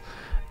performance.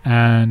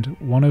 And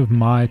one of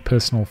my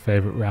personal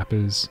favorite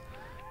rappers,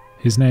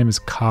 his name is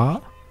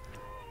Car.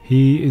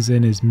 He is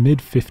in his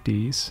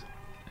mid-50s.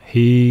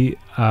 He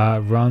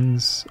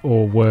runs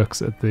or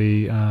works at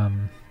the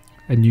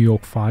a New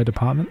York Fire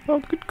Department.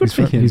 Oh, good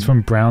for him. He's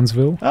from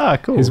Brownsville. Ah,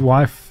 cool. His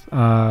wife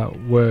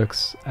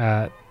works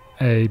at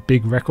a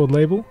big record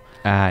label.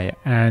 Yeah.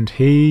 And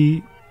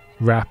he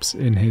raps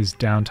in his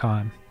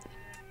downtime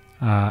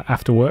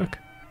after work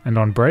and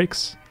on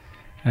breaks,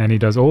 and he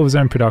does all of his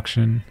own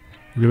production,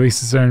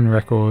 releases his own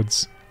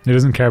records. He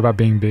doesn't care about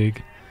being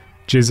big.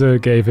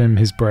 Jizza gave him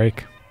his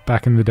break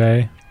back in the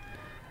day,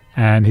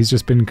 and he's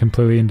just been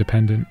completely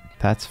independent.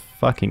 That's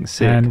fucking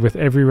sick. And with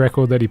every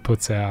record that he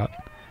puts out,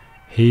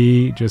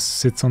 he just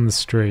sits on the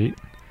street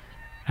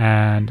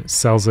and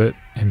sells it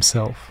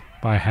himself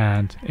by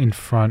hand in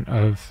front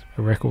of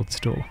a record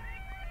store.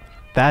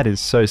 That is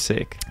so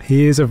sick.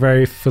 He is a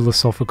very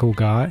philosophical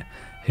guy.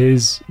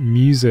 His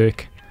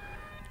music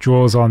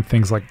draws on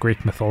things like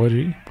Greek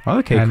mythology.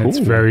 Okay, and cool. It's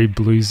very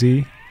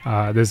bluesy.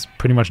 There's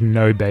pretty much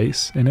no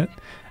bass in it.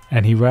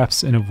 And he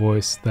raps in a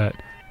voice that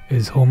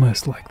is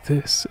almost like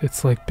this.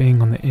 It's like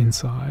being on the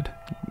inside.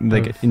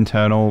 Like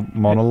internal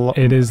monologue?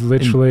 It is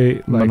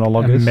literally like a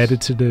monologus?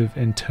 meditative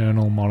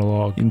internal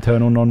monologue.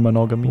 Internal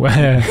non-monogamy?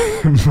 Where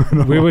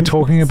we were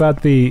talking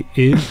about the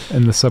id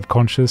and the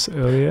subconscious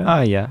earlier.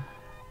 Ah, yeah.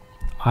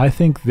 I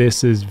think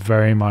this is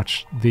very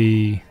much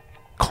the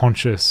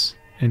conscious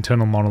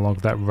internal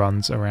monologue that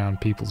runs around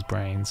people's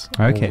brains.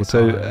 Okay,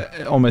 so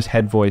almost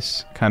head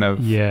voice kind of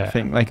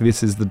thing. Like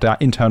this is the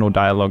internal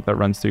dialogue that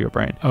runs through your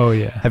brain. Oh,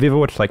 yeah. Have you ever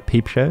watched like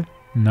Peep Show?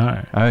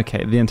 No.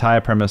 Okay, the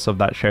entire premise of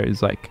that show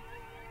is like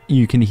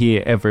you can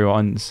hear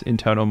everyone's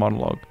internal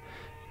monologue,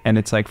 and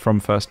it's like from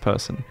first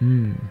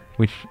person,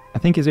 which I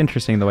think is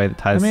interesting the way that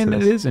ties. I mean,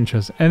 it is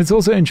interesting, and it's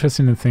also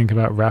interesting to think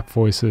about rap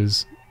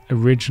voices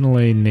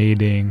originally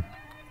needing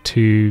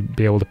to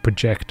be able to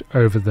project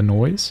over the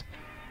noise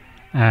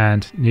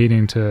and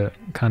needing to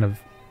kind of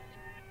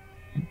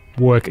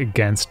work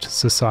against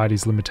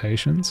society's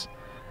limitations,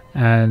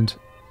 and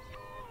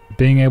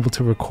being able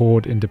to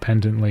record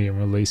independently and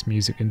release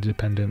music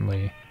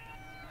independently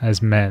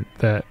has meant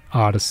that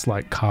artists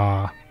like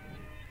Car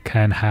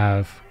can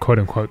have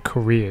quote-unquote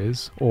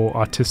careers or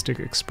artistic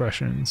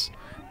expressions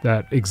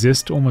that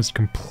exist almost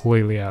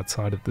completely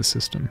outside of the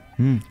system.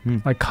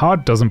 Like Car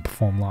doesn't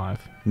perform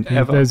live.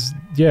 Ever.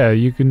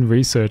 You can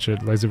research it.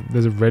 There's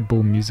a Red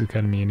Bull Music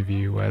Academy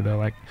interview where they're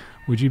like,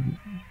 would you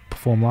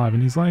perform live?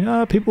 And he's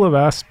like, people have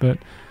asked, but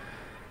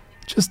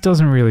it just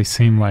doesn't really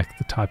seem like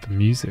the type of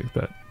music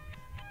that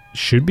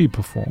should be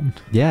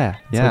performed. Yeah.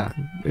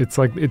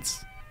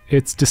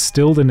 It's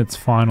distilled in its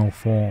final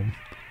form.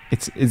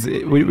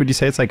 Would you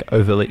say it's like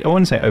overly, I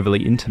wouldn't say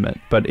overly intimate,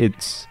 but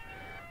it's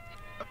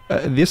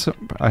this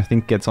I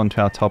think gets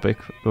onto our topic,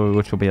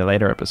 which will be a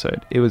later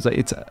episode.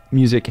 It's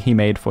music he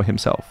made for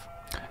himself.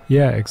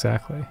 Yeah,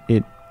 exactly.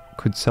 It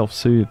could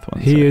self-soothe.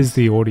 He is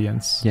the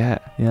audience. Yeah,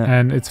 yeah.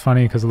 And it's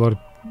funny because a lot of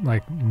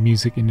like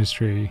music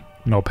industry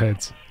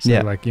knobheads say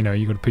like, you know,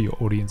 you got to put your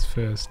audience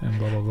first and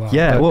blah blah blah.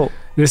 Yeah, but well,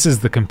 this is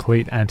the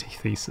complete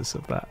antithesis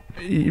of that.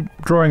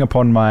 Drawing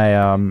upon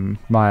my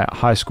my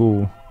high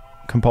school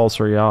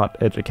compulsory art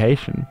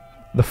education,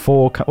 the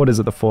four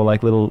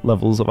like little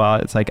levels of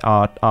art. It's like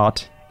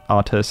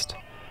artist,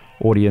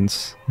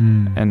 audience,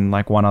 and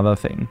like one other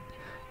thing.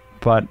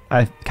 But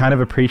I kind of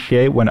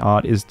appreciate when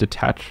art is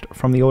detached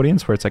from the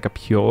audience, where it's like a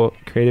pure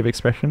creative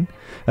expression.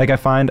 Like I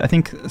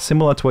think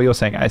similar to what you're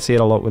saying, I see it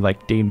a lot with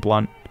like Dean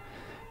Blunt.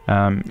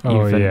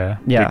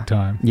 Big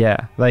time.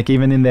 Yeah, like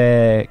even in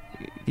their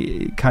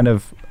kind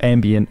of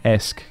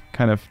ambient-esque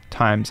kind of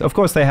times. Of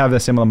course, they have a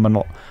similar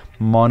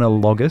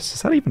monologus.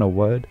 Is that even a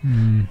word?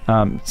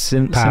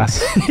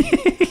 Pass.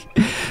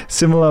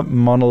 Similar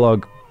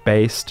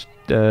monologue-based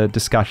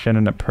discussion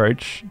and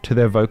approach to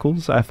their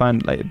vocals. I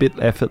find like a bit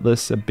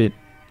effortless, a bit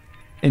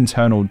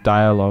internal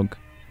dialogue.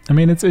 I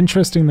mean, it's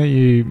interesting that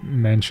you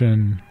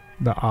mention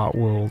the art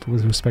world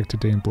with respect to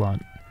Dean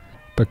Blunt,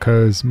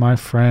 because my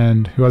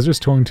friend who I was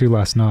just talking to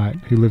last night,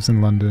 who lives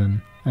in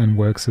London and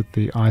works at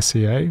the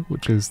ICA,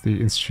 which is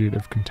the Institute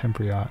of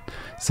Contemporary Art,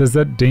 says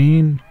that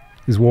Dean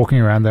is walking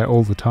around there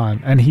all the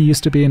time, and he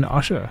used to be an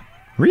usher.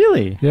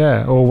 Really?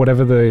 Yeah, or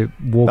whatever the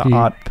walkie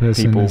art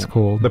person people, is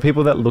called. The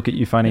people that look at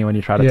you funny when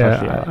you try to touch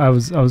the art. I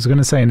was going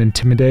to say an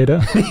intimidator.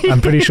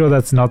 I'm pretty sure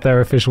that's not their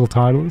official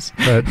titles,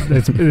 but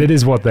it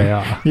is what they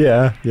are.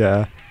 Yeah.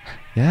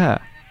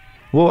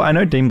 Well, I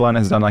know Dean Blunt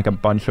has done like a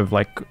bunch of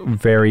like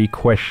very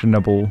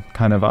questionable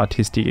kind of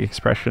artistic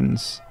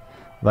expressions,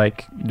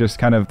 like just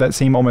kind of that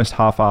seem almost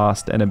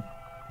half-assed and a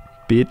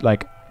bit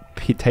like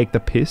take the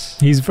piss.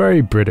 He's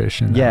very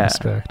British in that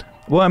respect.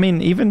 Well, I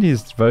mean, even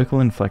his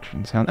vocal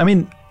inflection sound. I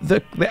mean,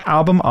 the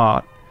album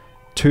art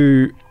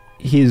to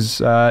his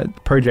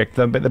project,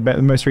 the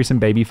most recent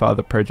Baby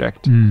Father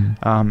project,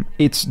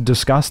 it's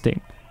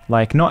disgusting.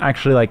 Like, not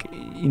actually like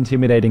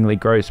intimidatingly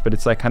gross, but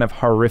it's like kind of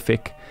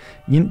horrific.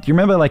 Do you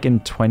remember like in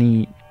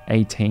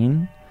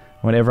 2018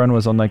 when everyone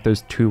was on like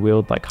those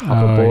two-wheeled like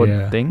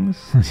hoverboard things?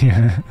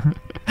 Yeah.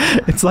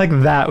 It's like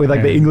that with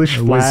like the English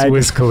flag.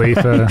 Wiz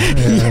Khalifa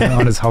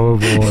on his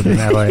hoverboard in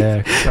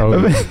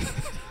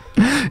LAX.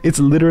 It's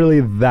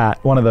literally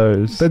that, one of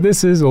those. But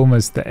this is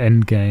almost the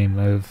end game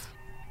of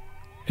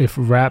if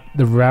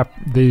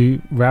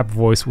the rap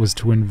voice was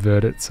to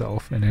invert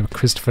itself in a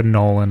Christopher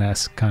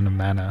Nolan-esque kind of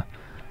manner.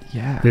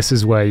 Yeah. This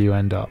is where you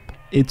end up.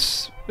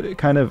 It's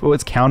kind of,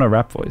 it's counter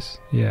rap voice.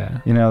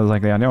 Yeah. You know,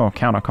 like they know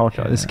counter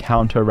culture. This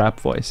counter rap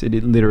voice. It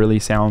literally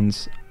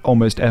sounds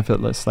almost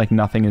effortless, like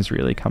nothing is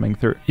really coming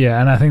through.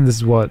 Yeah, and I think this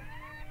is what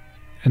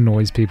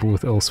annoys people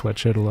with Earl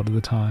Sweatshirt a lot of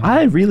the time.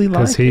 I really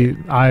like it.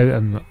 I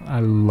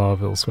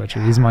love Earl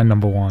Sweatshirt. He's my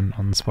number one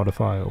on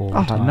Spotify all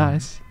the time. Oh,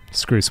 nice.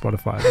 Screw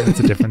Spotify. That's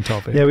a different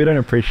topic. Yeah, we don't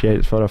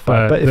appreciate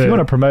Spotify. But if you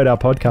want to promote our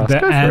podcast,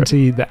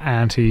 the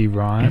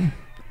anti-rhyme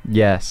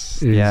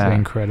is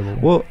incredible.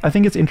 Well, I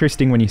think it's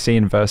interesting when you see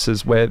in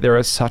verses where there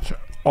are such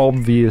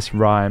obvious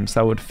rhymes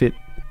that would fit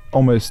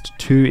almost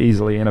too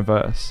easily in a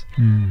verse,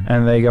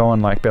 and they go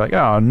on like be like,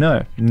 oh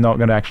no, not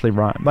going to actually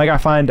rhyme. Like I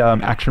find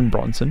Action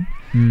Bronson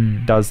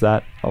does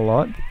that a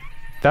lot.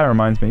 That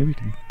reminds me, we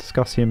can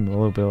discuss him a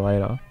little bit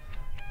later.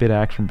 Bit of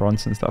Action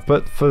Bronson stuff.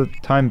 But for the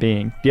time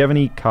being, do you have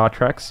any car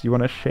tracks you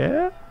want to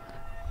share?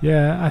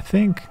 Yeah, I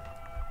think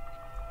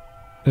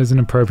there's an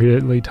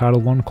appropriately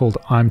titled one called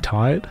I'm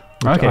Tired,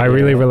 which I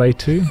really relate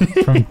to,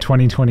 from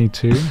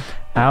 2022.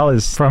 Al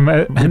is from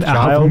an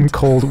album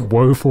called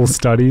Woeful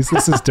Studies.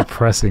 This is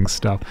depressing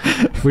stuff.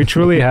 We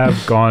truly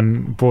have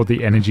brought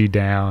the energy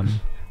down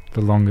the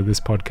longer this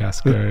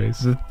podcast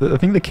goes. I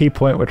think the key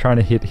point we're trying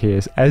to hit here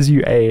is as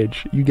you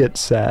age, you get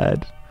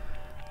sad.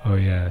 Oh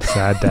yeah,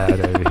 sad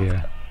dad over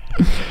here.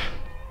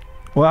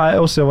 Well, I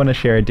also want to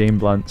share a Dean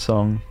Blunt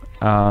song.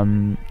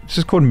 It's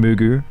just called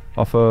Mugu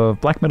off of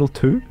Black Metal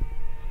 2.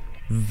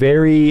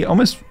 Very,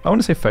 almost, I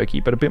want to say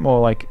folky, but a bit more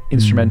like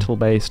instrumental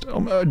based,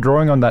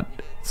 drawing on that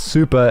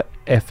super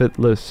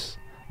effortless,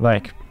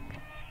 like,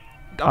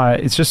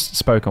 it's just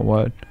spoken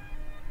word.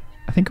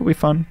 I think it'll be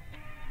fun.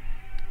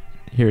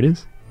 Here it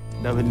is.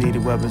 Never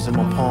needed weapons in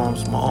my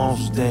palms, my arms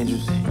was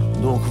dangerous.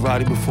 Doing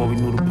karate before we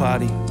knew the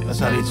potty. That's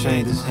how they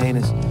trained us,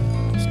 heinous.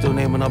 Still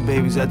naming our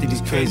babies after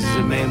these crazies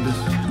that named us.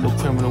 No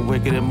criminal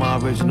wicked in my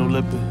original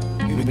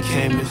lipid. We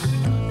became this.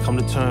 Come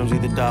to terms,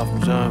 either die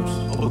from germs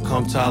or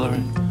become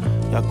tolerant.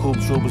 Yakub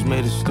Troopers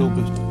made us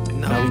stupid.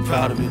 Now we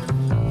proud of it.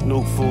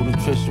 Nuke food,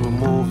 nutrition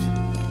removed.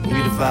 We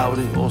devoured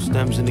it. All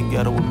stems in the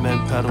ghetto with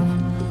men pedal.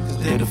 Cause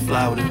they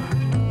deflowered it.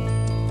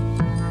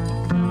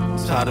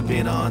 Tired of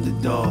being an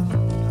underdog.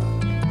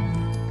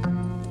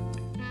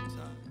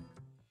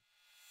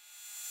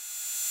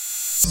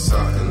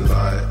 Something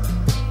light,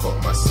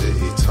 got my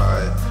city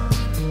tight,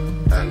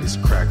 and these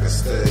crackers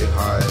stay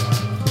high.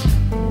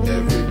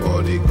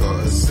 Everybody got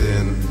a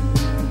sin,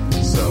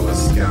 so a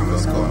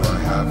scammer's gonna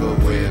have a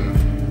win.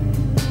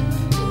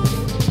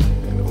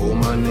 And all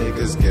my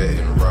niggas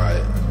getting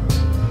right,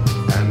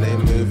 and they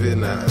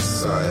moving out of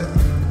sight.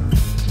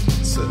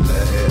 So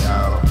let it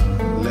out.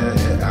 Let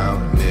it out,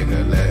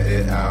 nigga, let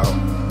it out.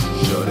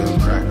 Show them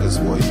crackers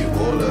what you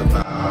all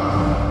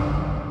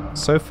about.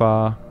 So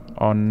far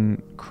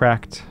on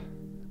Cracked,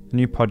 a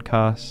new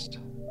podcast,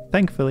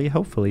 thankfully,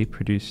 hopefully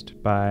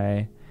produced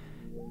by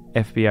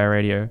FBI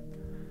Radio,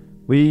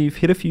 we've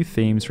hit a few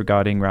themes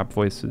regarding rap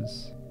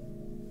voices.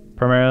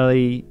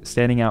 Primarily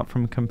standing out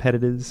from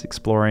competitors,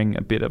 exploring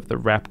a bit of the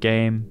rap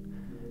game,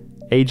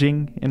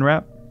 aging in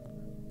rap,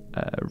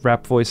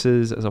 rap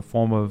voices as a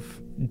form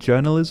of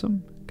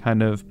journalism,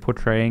 kind of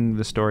portraying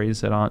the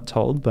stories that aren't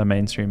told by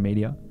mainstream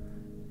media,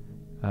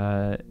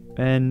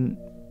 and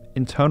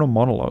internal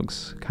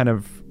monologues, kind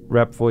of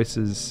rap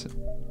voices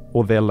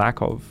or their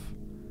lack of.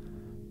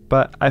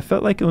 But I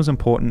felt like it was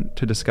important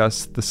to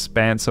discuss the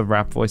span of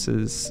rap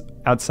voices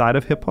outside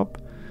of hip-hop.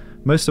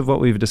 Most of what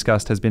we've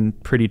discussed has been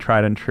pretty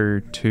tried and true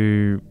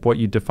to what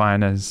you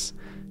define as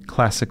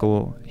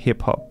classical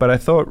hip-hop. But I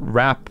thought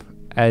rap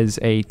as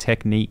a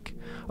technique,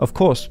 of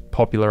course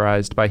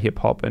popularized by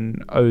hip-hop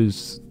and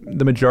owes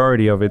the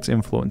majority of its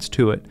influence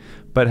to it,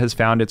 but has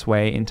found its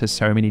way into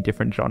so many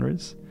different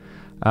genres.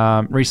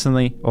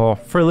 Recently, or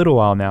for a little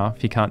while now,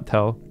 if you can't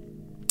tell,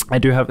 I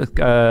do have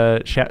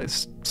a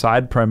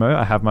side promo.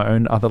 I have my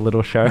own other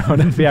little show on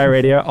FBI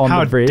Radio on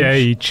the Bridge. How dare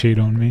you cheat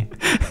on me?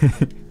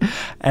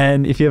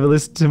 And if you ever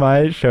listen to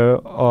my show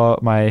or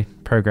my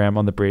program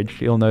on the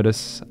Bridge, you'll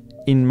notice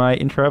in my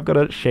intro I've got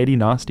a Shady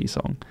Nasty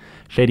song.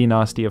 Shady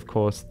Nasty, of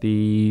course,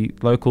 the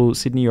local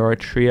Sydney Aura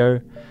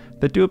trio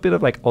that do a bit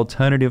of like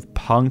alternative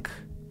punk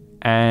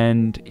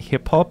and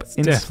hip hop.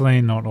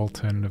 Definitely not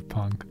alternative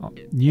punk.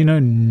 You know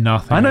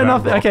nothing. I know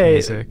about nothing. rock Okay,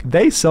 music.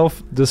 they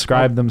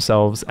self-describe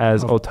themselves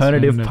as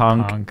alternative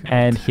punk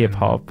and hip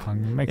hop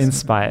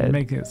inspired.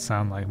 Make it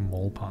sound like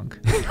mall punk.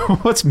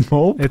 What's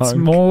mall punk? It's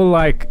more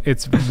like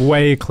it's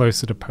way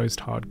closer to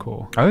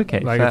post-hardcore. Okay,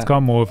 like fair. it's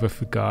got more of a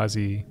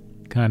Fugazi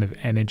kind of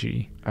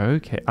energy.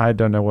 Okay, I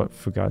don't know what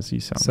Fugazi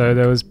sounds. So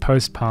there was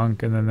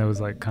post-punk, and then there was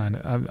like kind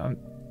of.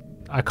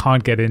 I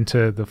can't get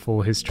into the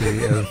full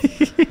history of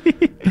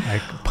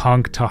like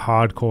punk to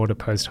hardcore to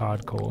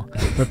post-hardcore.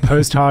 But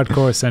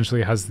post-hardcore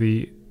essentially has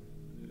the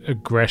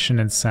aggression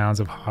and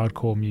sounds of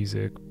hardcore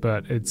music,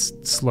 but it's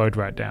slowed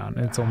right down.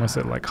 It's almost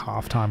at like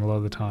halftime a lot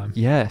of the time.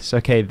 Yes.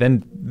 Okay.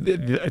 Then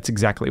it's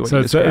exactly what you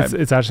So described.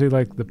 it's actually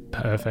like the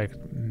perfect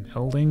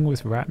melding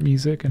with rap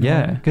music. And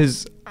yeah,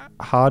 because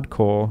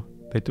hardcore,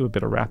 they do a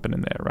bit of rapping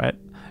in there, right?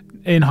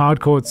 In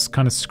hardcore, it's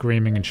kind of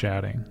screaming and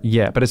shouting.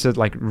 Yeah, but it's just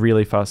like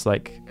really fast,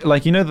 like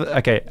you know,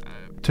 okay.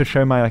 To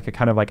show my like a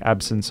kind of like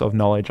absence of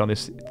knowledge on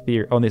this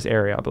theory, on this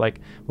area, but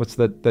like what's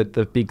the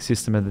big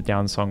System of the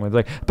Down song with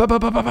like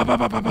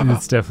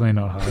It's definitely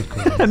not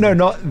hardcore. no,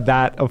 not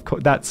that, of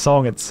course, that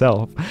song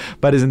itself,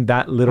 but isn't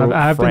that little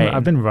I've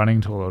frame. been running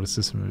to a lot of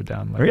System of a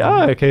Down lately.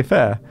 Oh, okay,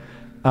 fair.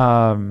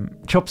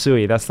 Chop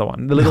Suey, that's the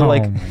one. The little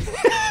like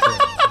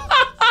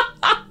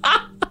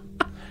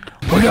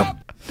wake up.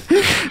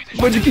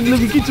 Why'd you keep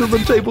leaving kids on the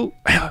table?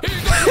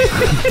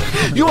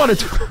 You want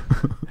it?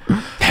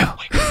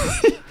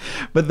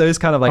 But those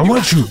kind of like I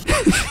want you.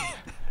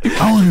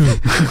 I want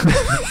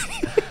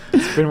you.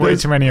 It's been way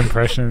too many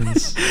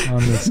impressions on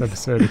this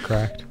episode of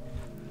Cracked.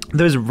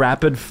 Those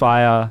rapid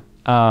fire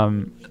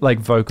like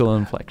vocal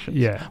inflections.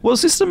 Yeah. Well,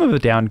 System of a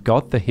Down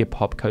got the hip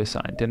hop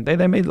cosign, didn't they?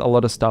 They made a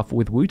lot of stuff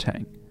with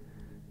Wu-Tang.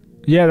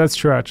 Yeah, that's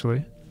true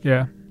actually.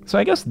 Yeah. So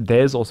I guess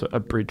there's also a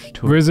bridge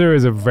to it. RZA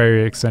is a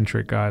very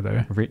eccentric guy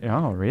though.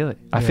 Oh, really?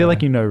 I Yeah. feel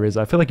like you know RZA.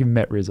 I feel like you've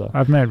met RZA.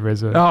 I've met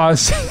RZA. Oh,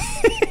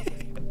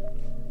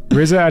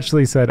 RZA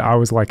actually said I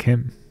was like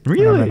him. when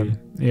I met really? him.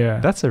 Yeah.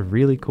 That's a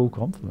really cool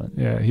compliment.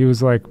 Yeah, he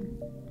was like,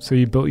 so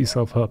you built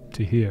yourself up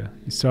to here.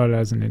 You started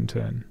as an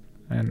intern.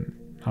 And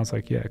I was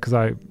like, yeah, because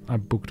I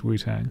booked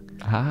Wu-Tang.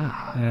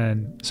 Ah.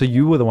 And So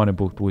you were the one who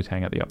booked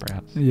Wu-Tang at the Opera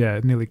House. yeah,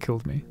 it nearly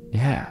killed me.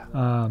 Yeah.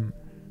 And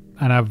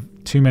I have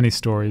too many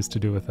stories to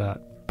do with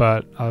that.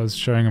 But I was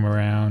showing him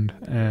around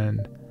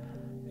and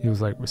he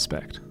was like,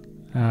 respect.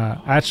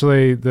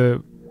 Actually,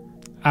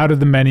 out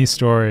of the many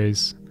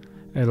stories,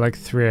 at like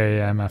 3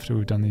 a.m. after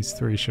we've done these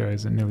 3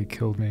 shows, it nearly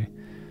killed me.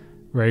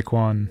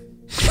 Raekwon,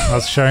 I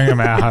was showing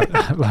him out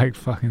at like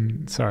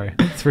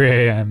 3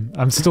 a.m.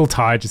 I'm still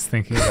tired just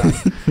thinking about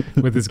it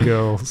with his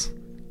girls.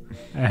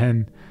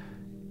 And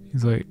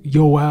he's like,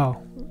 yo,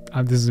 wow.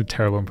 This is a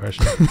terrible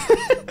impression.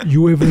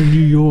 You ever in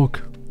New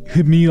York,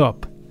 hit me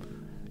up.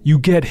 You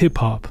get hip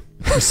hop.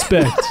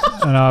 Respect.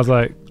 And I was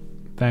like,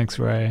 thanks,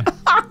 Ray.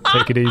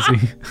 Take it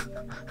easy.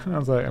 I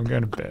was like, I'm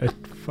going to bed.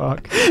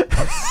 Fuck.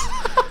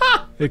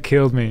 It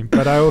killed me.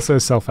 But I also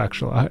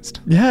self-actualized.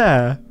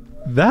 Yeah.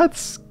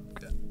 That's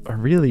a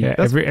really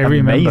that's every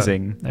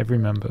amazing. Member, every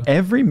member.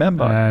 Every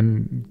member.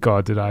 And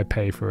God, did I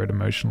pay for it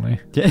emotionally.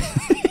 Yeah.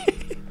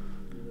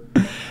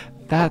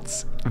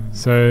 That's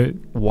so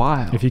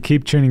wild. If you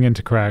keep tuning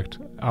into Cracked,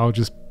 I'll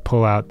just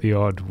pull out the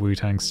odd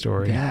Wu-Tang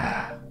story.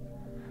 Yeah.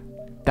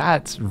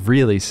 That's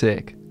really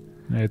sick.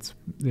 It's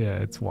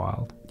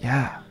wild.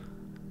 Yeah.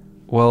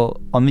 Well,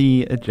 on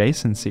the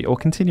adjacency, or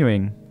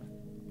continuing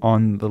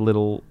on the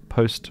little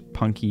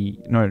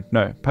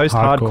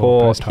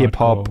post-hardcore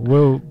hip-hop.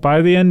 We'll,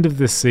 by the end of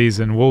this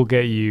season, we'll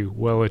get you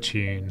well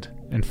attuned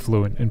and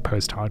fluent in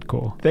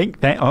post-hardcore.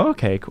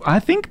 Okay, cool. I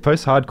think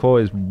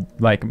post-hardcore is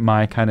like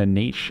my kind of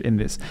niche in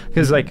this,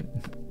 because like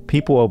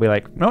people will be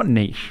like, not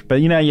niche, but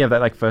you know, you have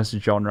that like first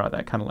genre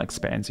that kind of like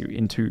spans you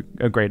into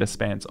a greater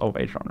spans of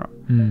a genre,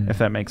 if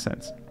that makes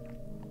sense.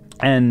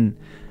 And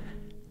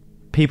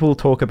people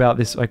talk about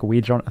this like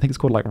weird genre. I think it's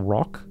called like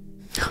rock.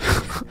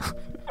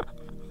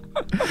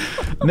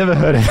 Never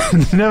heard of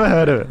it. Never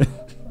heard of it.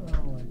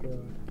 Oh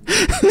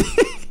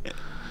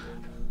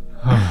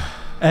my god.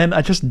 And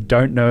I just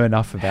don't know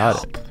enough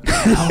about it.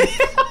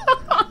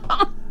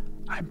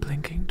 I'm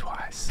blinking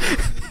twice.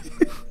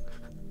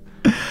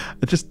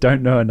 I just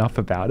don't know enough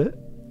about it.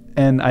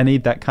 And I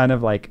need that kind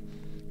of like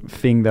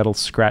thing that'll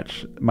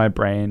scratch my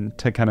brain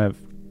to kind of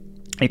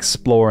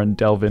explore and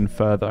delve in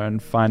further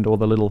and find all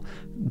the little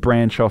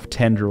branch off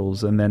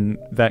tendrils, and then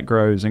that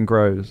grows and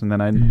grows, and then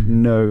I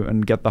know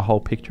and get the whole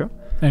picture.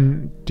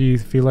 And do you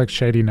feel like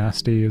Shady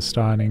Nasty is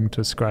starting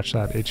to scratch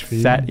that itch for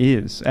you? That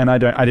is, and I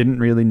didn't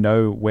really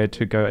know where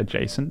to go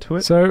adjacent to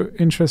it. So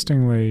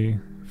interestingly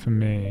for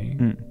me,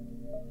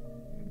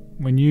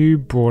 when you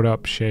brought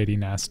up Shady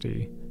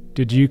Nasty,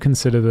 did you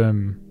consider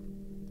them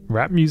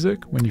rap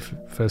music when you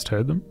first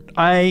heard them?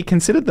 I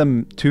considered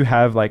them to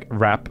have like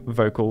rap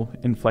vocal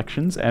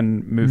inflections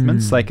and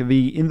movements, like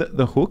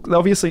the hook.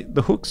 Obviously,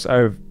 the hooks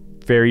are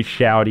very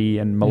shouty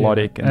and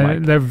melodic, and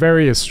like, they're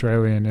very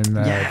Australian in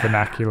their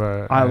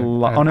vernacular.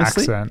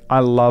 Honestly, accent. I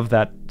love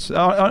that.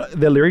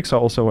 Their lyrics are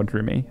also what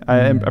drew me.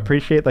 I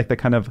appreciate like the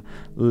kind of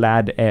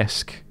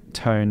lad-esque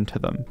tone to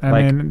them.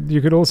 I mean,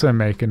 you could also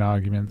make an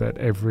argument that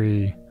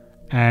every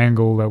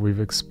angle that we've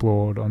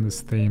explored on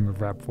this theme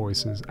of rap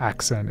voices,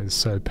 accent is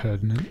so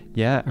pertinent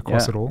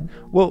across it all.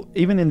 Well,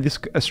 even in this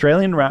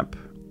Australian rap,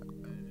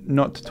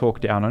 not to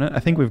talk down on it,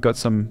 I think we've got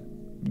some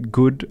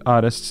good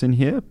artists in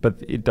here,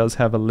 but it does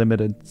have a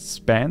limited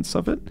span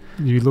of it.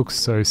 You look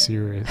so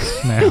serious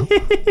now.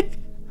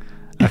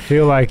 I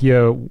feel like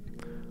you're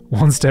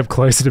one step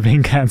closer to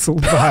being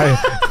cancelled by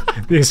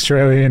the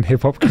Australian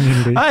hip-hop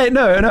community.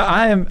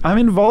 I'm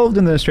involved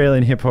in the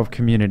Australian hip-hop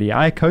community.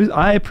 I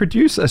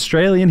produce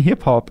Australian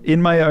hip-hop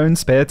in my own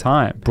spare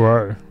time.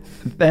 Bro.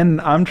 Then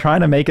I'm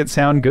trying to make it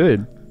sound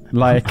good.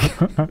 Like,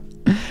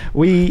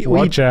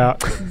 Watch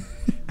out.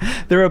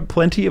 There are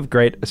plenty of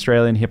great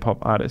Australian hip-hop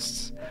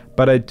artists,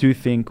 but I do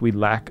think we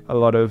lack a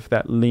lot of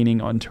that leaning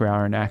onto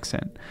our own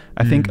accent.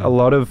 I think a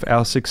lot of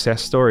our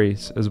success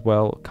stories as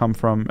well come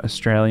from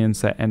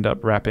Australians that end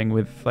up rapping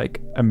with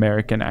like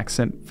American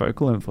accent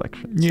vocal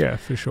inflections. Yeah,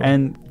 for sure.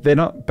 And they're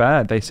not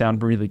bad. They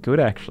sound really good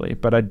actually,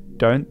 but I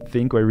don't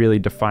think we're really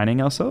defining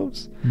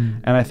ourselves.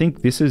 And I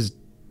think this is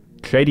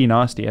Shady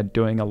Nasty are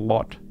doing a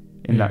lot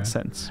in that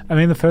sense. I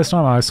mean, the first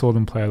time I saw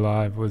them play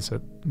live was at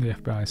the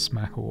FBI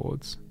Smack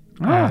Awards.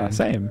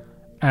 Same.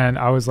 And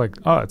I was like,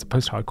 oh, it's a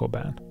post-hardcore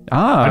band.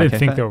 I didn't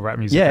think they were rap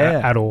music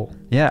at all.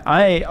 Yeah,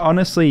 I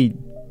honestly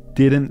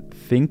didn't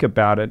think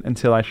about it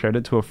until I showed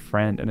it to a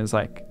friend, and it's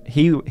like,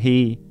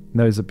 he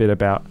knows a bit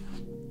about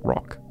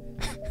rock.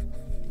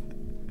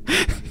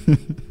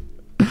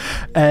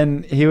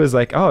 And he was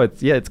like, oh,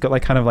 it's got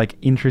like kind of like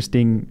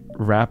interesting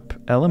rap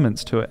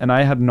elements to it. And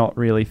I had not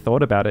really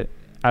thought about it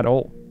at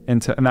all. And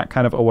that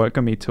kind of awoke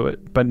me to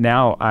it. But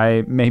now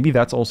maybe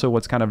that's also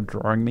what's kind of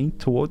drawing me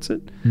towards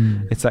it.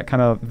 It's that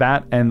kind of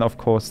that, and of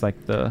course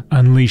like the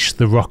unleash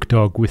the rock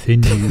dog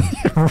within you.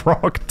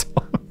 Rock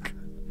dog.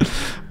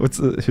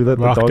 Who let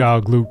rock the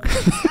dog Luke?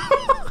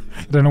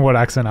 I don't know what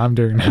accent I'm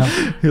doing now.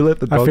 Who let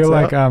the dogs I feel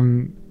out?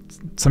 like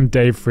some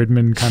Dave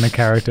Fridman kind of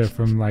character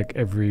from like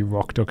every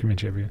rock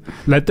documentary ever.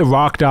 Let the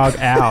rock dog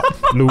out,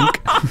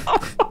 Luke.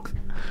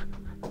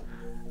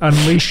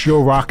 Unleash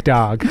your rock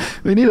dog.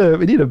 We need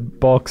a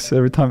box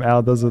every time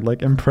Al does a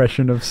like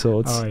impression of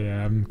sorts. Oh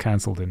yeah, I'm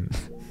cancelled in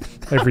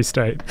every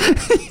state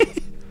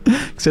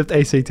except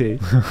ACT.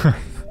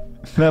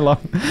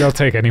 They'll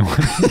take anyone.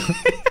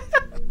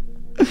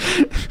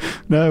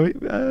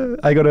 No,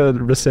 I gotta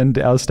rescind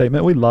our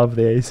statement. We love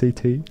the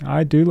ACT.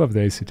 I do love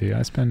the ACT.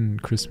 I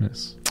spend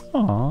Christmas.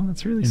 Oh,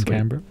 that's really sweet. In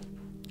Canberra.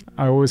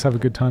 I always have a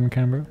good time in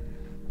Canberra.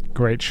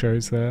 Great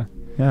shows there.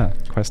 Yeah,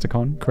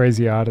 Questacon.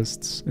 Crazy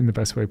artists in the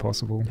best way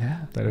possible.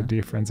 Yeah. That are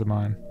dear friends of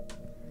mine.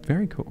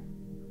 Very cool.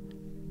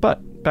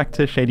 But back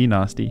to Shady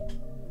Nasty.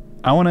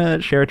 I want to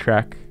share a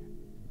track.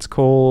 It's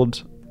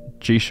called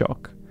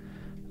G-Shock.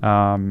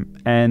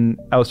 And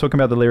I was talking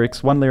about the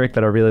lyrics. One lyric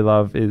that I really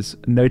love is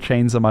 "No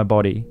chains on my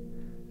body,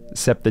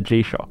 except the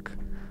G-Shock."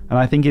 And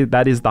I think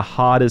that is the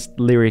hardest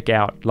lyric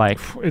out. Like,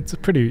 it's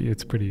pretty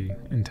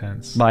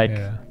intense. Like,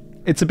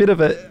 it's a bit of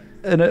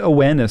an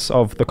awareness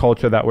of the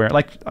culture that we're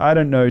like. I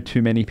don't know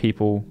too many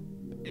people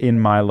in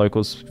my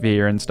local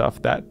sphere and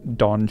stuff that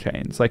don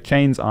chains. Like,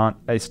 chains aren't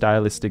a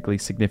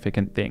stylistically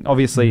significant thing.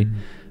 Obviously,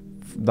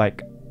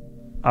 like,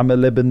 I'm a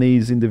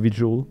Lebanese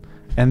individual,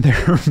 and there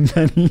are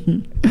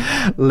many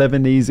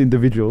Lebanese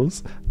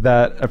individuals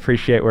that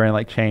appreciate wearing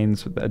like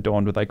chains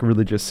adorned with like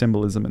religious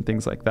symbolism and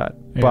things like that.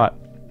 Yeah. But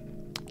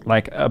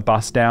like a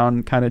bust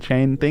down kind of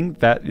chain thing,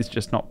 that is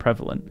just not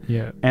prevalent.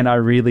 Yeah. And I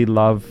really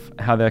love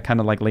how they're kind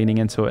of like leaning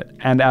into it.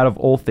 And out of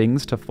all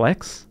things to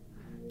flex,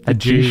 a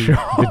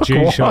G-Shock. The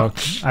G-Shock.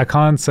 watch. I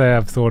can't say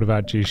I've thought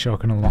about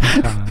G-Shock in a long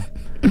time.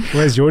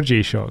 Where's your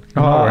G-Shock?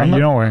 You're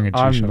not wearing a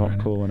G-Shock. I'm not right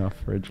now. cool enough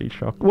for a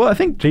G-Shock. Well, I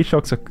think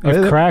G-Shocks are...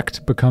 If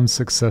Cracked becomes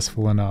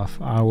successful enough,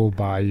 I will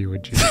buy you a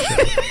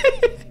G-Shock.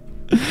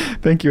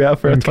 Thank you,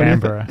 Alfred. in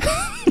Canberra.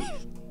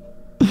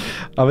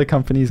 Other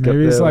companies got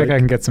Maybe it's their, like I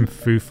can get some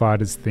Foo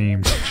Fighters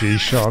themed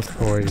G-Shock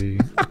for you.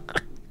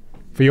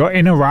 For your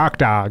inner rock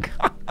dog.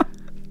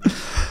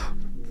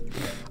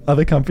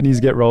 Other companies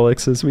get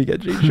Rolexes, we get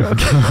G-Shock.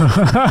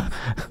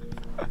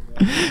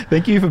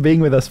 Thank you for being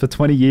with us for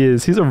 20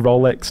 years. Here's a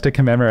Rolex to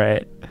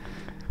commemorate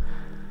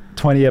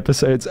 20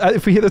 episodes.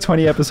 If we hit the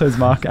 20 episodes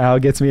mark, Al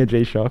gets me a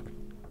G-Shock.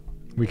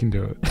 We can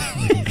do it.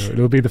 We can do it.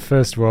 It'll be the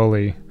first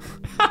Rolly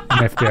in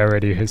FDR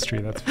radio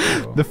history, that's for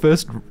sure. The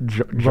first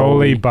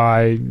Rolly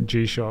by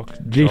G-Shock.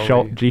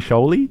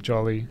 G-Sholly?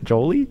 Jolly.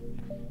 Jolly?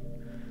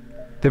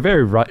 They're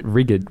very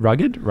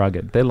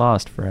rugged. They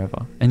last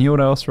forever. And you know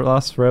what else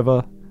lasts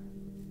forever?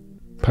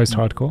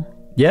 Post-hardcore?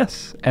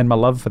 Yes, and my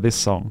love for this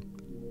song.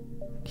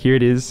 Here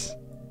it is.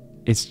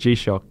 It's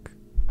G-Shock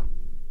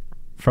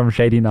from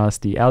Shady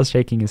Nasty. Al's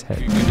shaking his head.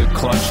 In the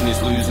clutch and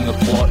he's losing the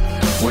plot.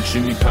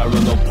 Watching me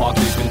parallel park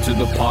deep into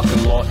the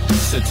parking lot.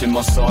 Set in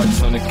my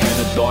sights on a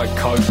can of Diet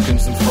Coke and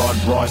some fried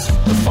rice.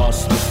 The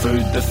faster the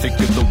food, the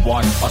thicker the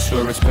white. I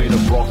swear it's Peter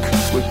Brock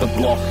with the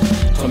block.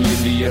 Tommy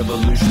in the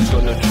evolution's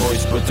got no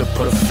choice but to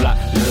put a flat,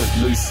 let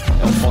it loose.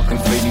 I'm fucking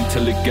feeding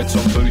till it gets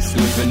on boost,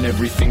 leaving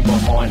everything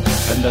behind.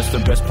 And that's the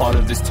best part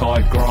of this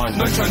tired grind.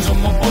 No chains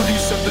on my body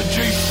except the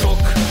G-Shock.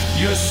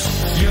 Yes,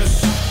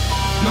 yes.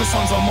 No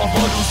signs on my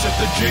body except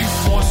the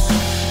G-Force.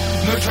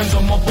 No chains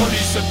on my body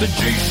except the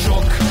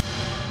G-Shock.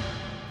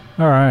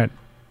 All right.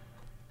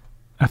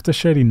 After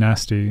Shady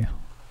Nasty,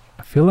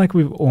 I feel like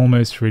we've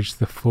almost reached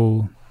the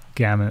full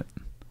gamut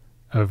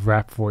of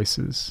rap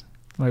voices.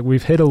 Like,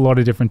 we've hit a lot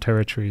of different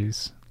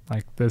territories.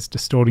 Like, there's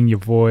distorting your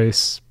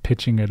voice,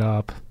 pitching it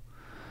up.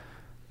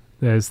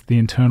 There's the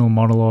internal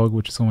monologue,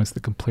 which is almost the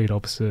complete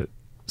opposite,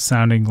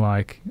 sounding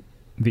like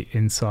the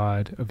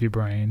inside of your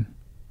brain.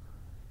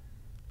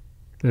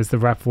 There's the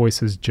rap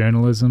voice as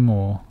journalism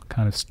or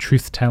kind of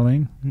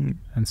truth-telling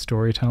and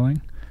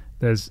storytelling.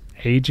 There's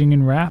aging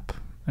in rap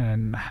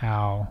and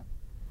how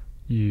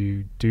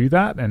you do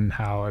that and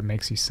how it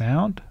makes you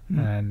sound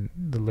and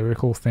the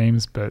lyrical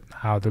themes, but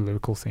how the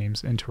lyrical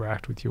themes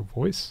interact with your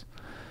voice.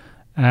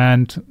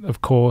 And,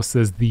 of course,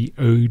 there's the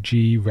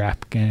OG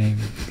rap game,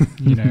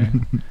 you know,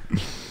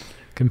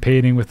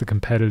 competing with the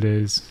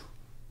competitors,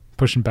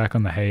 pushing back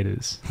on the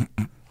haters.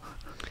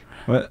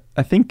 Well,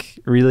 I think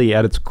really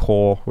at its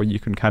core, what you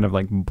can kind of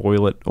like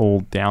boil it all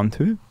down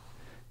to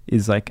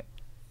is like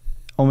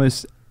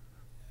almost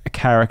a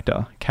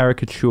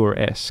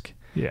caricature-esque.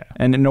 Yeah.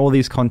 And in all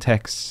these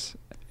contexts,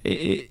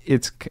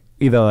 it's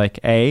either like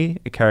a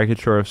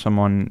caricature of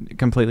someone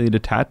completely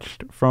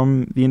detached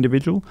from the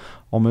individual,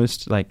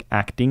 almost like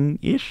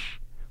acting-ish.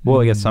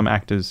 Well, I guess some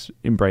actors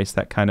embrace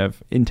that kind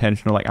of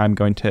intentional, like I'm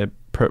going to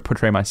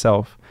portray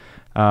myself,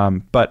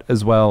 but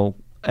as well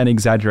an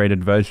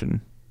exaggerated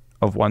version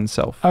of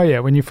oneself. Oh yeah,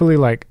 when you fully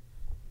like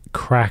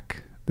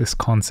crack this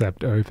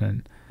concept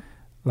open,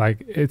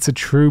 like it's a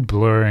true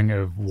blurring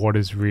of what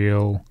is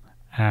real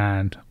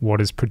and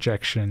what is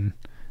projection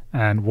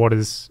and what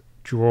is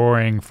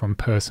drawing from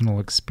personal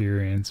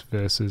experience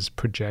versus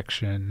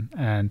projection.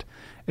 And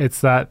it's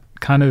that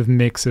kind of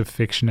mix of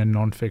fiction and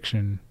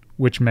non-fiction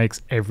which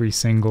makes every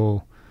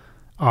single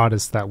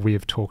artist that we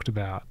have talked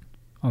about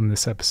on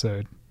this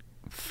episode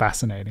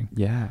fascinating.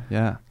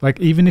 Yeah.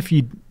 Like, even if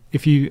you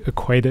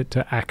equate it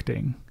to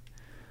acting,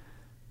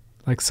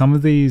 like some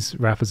of these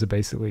rappers are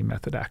basically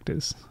method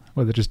actors,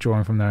 where they're just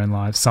drawing from their own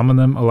lives. Some of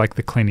them are like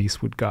the Clint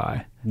Eastwood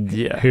guy,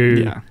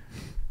 who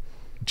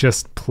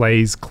just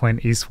plays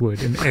Clint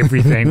Eastwood in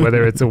everything,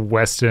 whether it's a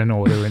Western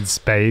or they're in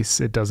space,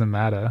 it doesn't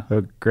matter.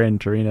 Or Gran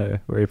Torino,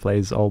 where he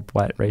plays old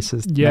white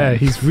racist. Yeah, man.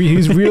 he's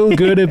real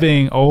good at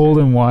being old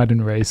and white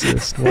and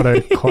racist. What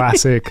a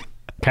classic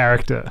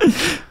character.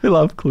 We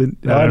love Clint.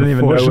 Yeah, I don't even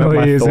know what unfortunately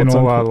my is in thoughts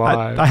all on our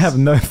lives. I have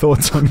no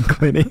thoughts on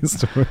Clint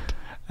Eastwood.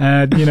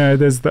 And, you know,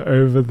 there's the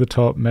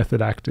over-the-top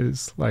method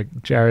actors like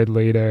Jared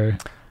Leto.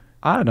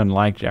 I don't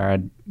like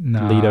Jared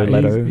Leto.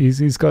 Leto.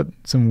 He's got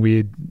some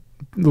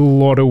a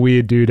lot of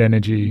weird dude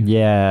energy.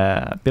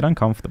 Yeah, a bit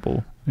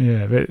uncomfortable.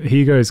 Yeah, but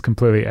he goes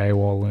completely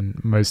AWOL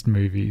in most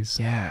movies.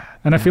 Yeah.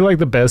 And I feel like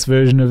the best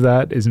version of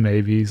that is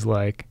maybe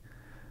like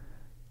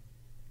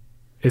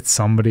it's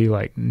somebody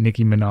like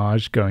Nicki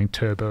Minaj going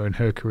turbo in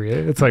her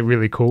career. It's like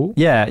really cool.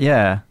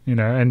 Yeah. You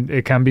know, and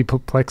it can be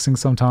perplexing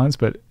sometimes,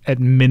 but at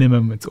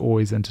minimum it's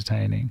always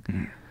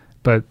entertaining.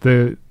 But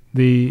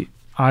the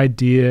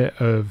idea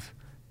of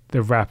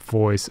the rap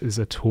voice is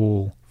a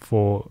tool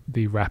for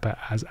the rapper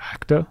as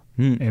actor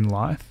in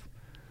life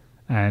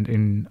and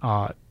in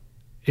art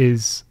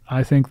is,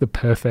 I think, the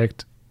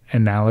perfect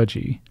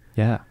analogy.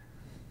 Yeah.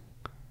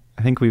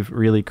 I think we've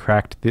really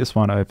cracked this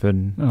one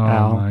open. Oh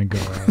Al. my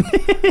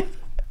God.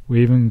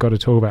 we even got to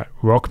talk about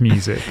rock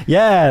music.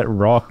 Yeah,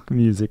 rock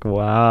music.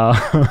 Wow.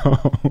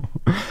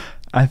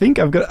 I think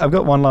I've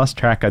got one last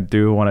track I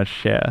do want to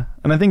share,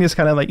 and I think this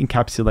kind of like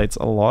encapsulates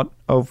a lot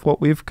of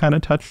what we've kind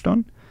of touched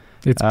on.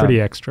 It's pretty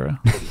extra.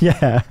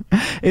 Yeah,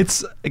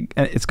 it's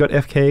got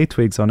FKA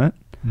Twigs on it.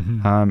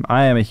 Mhm.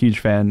 I am a huge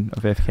fan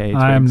of FKA Twigs.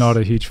 I am not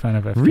a huge fan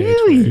of FKA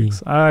Really?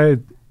 Twigs.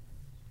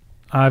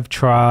 I've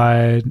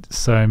tried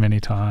so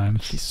many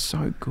times. She's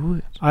so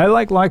good. I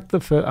like the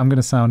first. I'm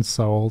gonna sound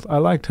so old. I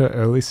liked her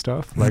early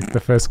stuff, like the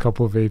first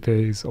couple of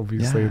EPs.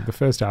 Obviously, Yeah. the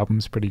first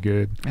album's pretty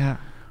good, Yeah.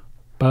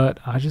 but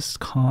I just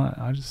can't.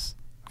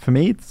 For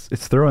me,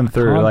 it's through and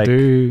through. Can't Like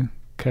do.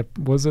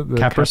 Was it the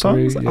Capra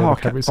songs? Yeah, Oh,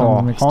 the Capri oh,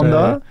 songs mixtape.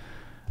 Honda.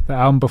 The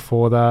album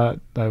before that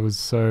was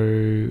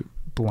so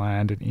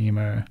bland and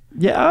emo.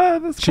 Yeah,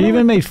 that's She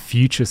even made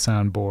Future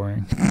sound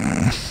boring.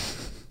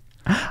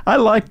 I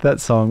liked that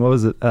song. What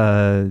was it?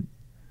 That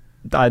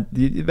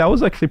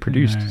was actually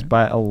produced Yeah.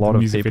 by a lot The of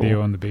music people.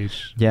 video on the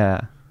beach.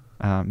 Yeah,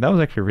 that was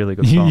actually a really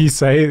good song. You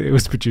say it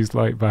was produced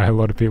like by a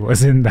lot of people,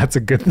 as in that's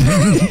a good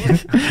thing.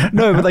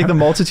 No, but like the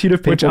multitude of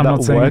people Which I'm that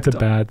not saying worked it's a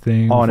bad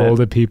thing. on For all it.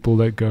 the people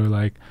that go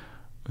like,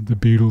 the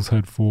Beatles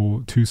had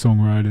two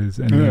songwriters,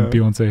 and Yeah. then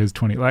Beyonce has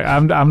 20. Like,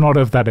 I'm not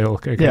of that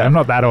ilk. Okay, Yeah. I'm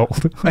not that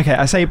old. Okay,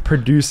 I say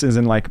produce as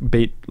in like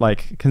beat,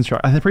 like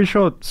construct. I'm pretty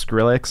sure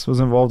Skrillex was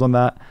involved on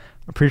that.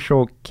 I'm pretty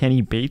sure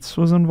Kenny Beats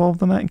was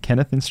involved on that, and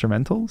Kenneth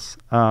Instrumentals.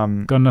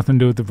 Got nothing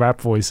to do with the rap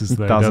voices,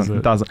 though, does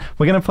it? Doesn't. I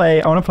want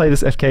to play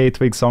this FKA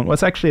Twigs song. Well,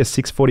 it's actually a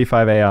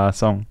 645 AR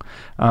song.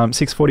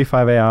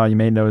 645 AR, you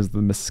may know as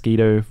the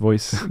mosquito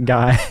voice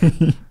guy.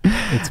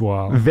 It's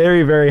wild.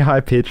 Very, very high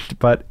pitched,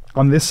 but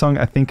on this song,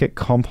 I think it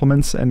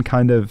complements and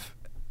kind of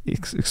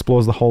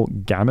explores the whole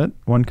gamut,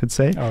 one could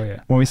say. Oh,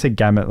 yeah. When we say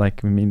gamut,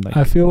 like, we mean like...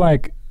 I feel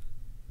like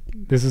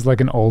this is like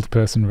an old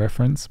person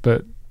reference,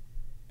 but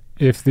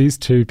if these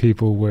two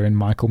people were in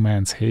Michael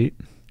Mann's Heat...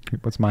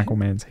 What's Michael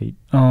Mann's Heat?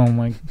 Oh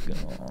my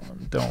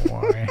God, don't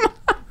worry.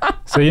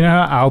 So you know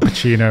how Al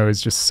Pacino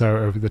is just so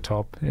over the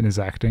top in his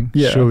acting?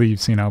 Yeah. Surely you've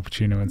seen Al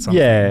Pacino in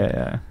something.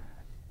 Yeah.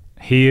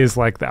 He is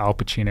like the Al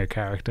Pacino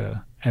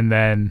character, and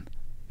then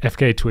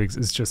FKA Twigs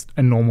is just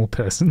a normal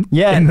person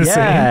in the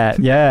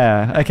scene.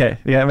 Yeah. Okay.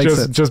 Yeah, it makes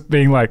sense. Just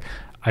being like,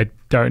 I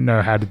don't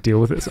know how to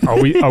deal with this. Are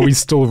we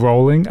still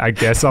rolling? I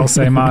guess I'll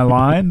say my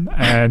line,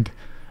 and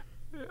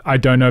I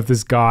don't know if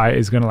this guy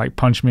is going to like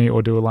punch me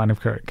or do a line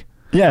of coke.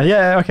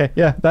 Yeah, okay.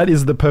 Yeah, that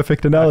is the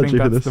perfect I analogy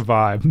think for that's this. the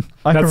vibe.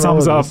 I can That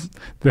sums roll up with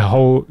this. the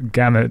whole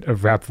gamut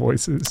of rap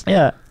voices.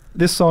 Yeah,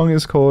 this song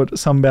is called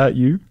Some About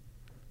You.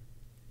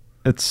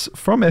 It's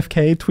from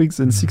FKA Twigs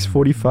and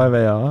 645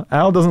 AR.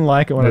 Al doesn't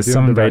like it when There's I do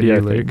Something the About radio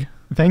You, thing. Luke.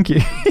 Thank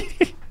you.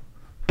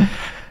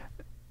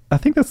 I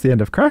think that's the end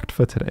of Cracked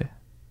for today.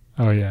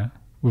 Oh yeah,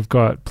 we've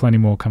got plenty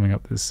more coming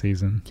up this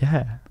season.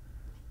 Yeah.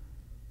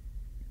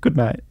 Good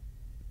night.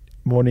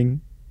 Morning.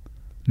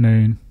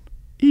 Noon.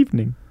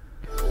 Evening.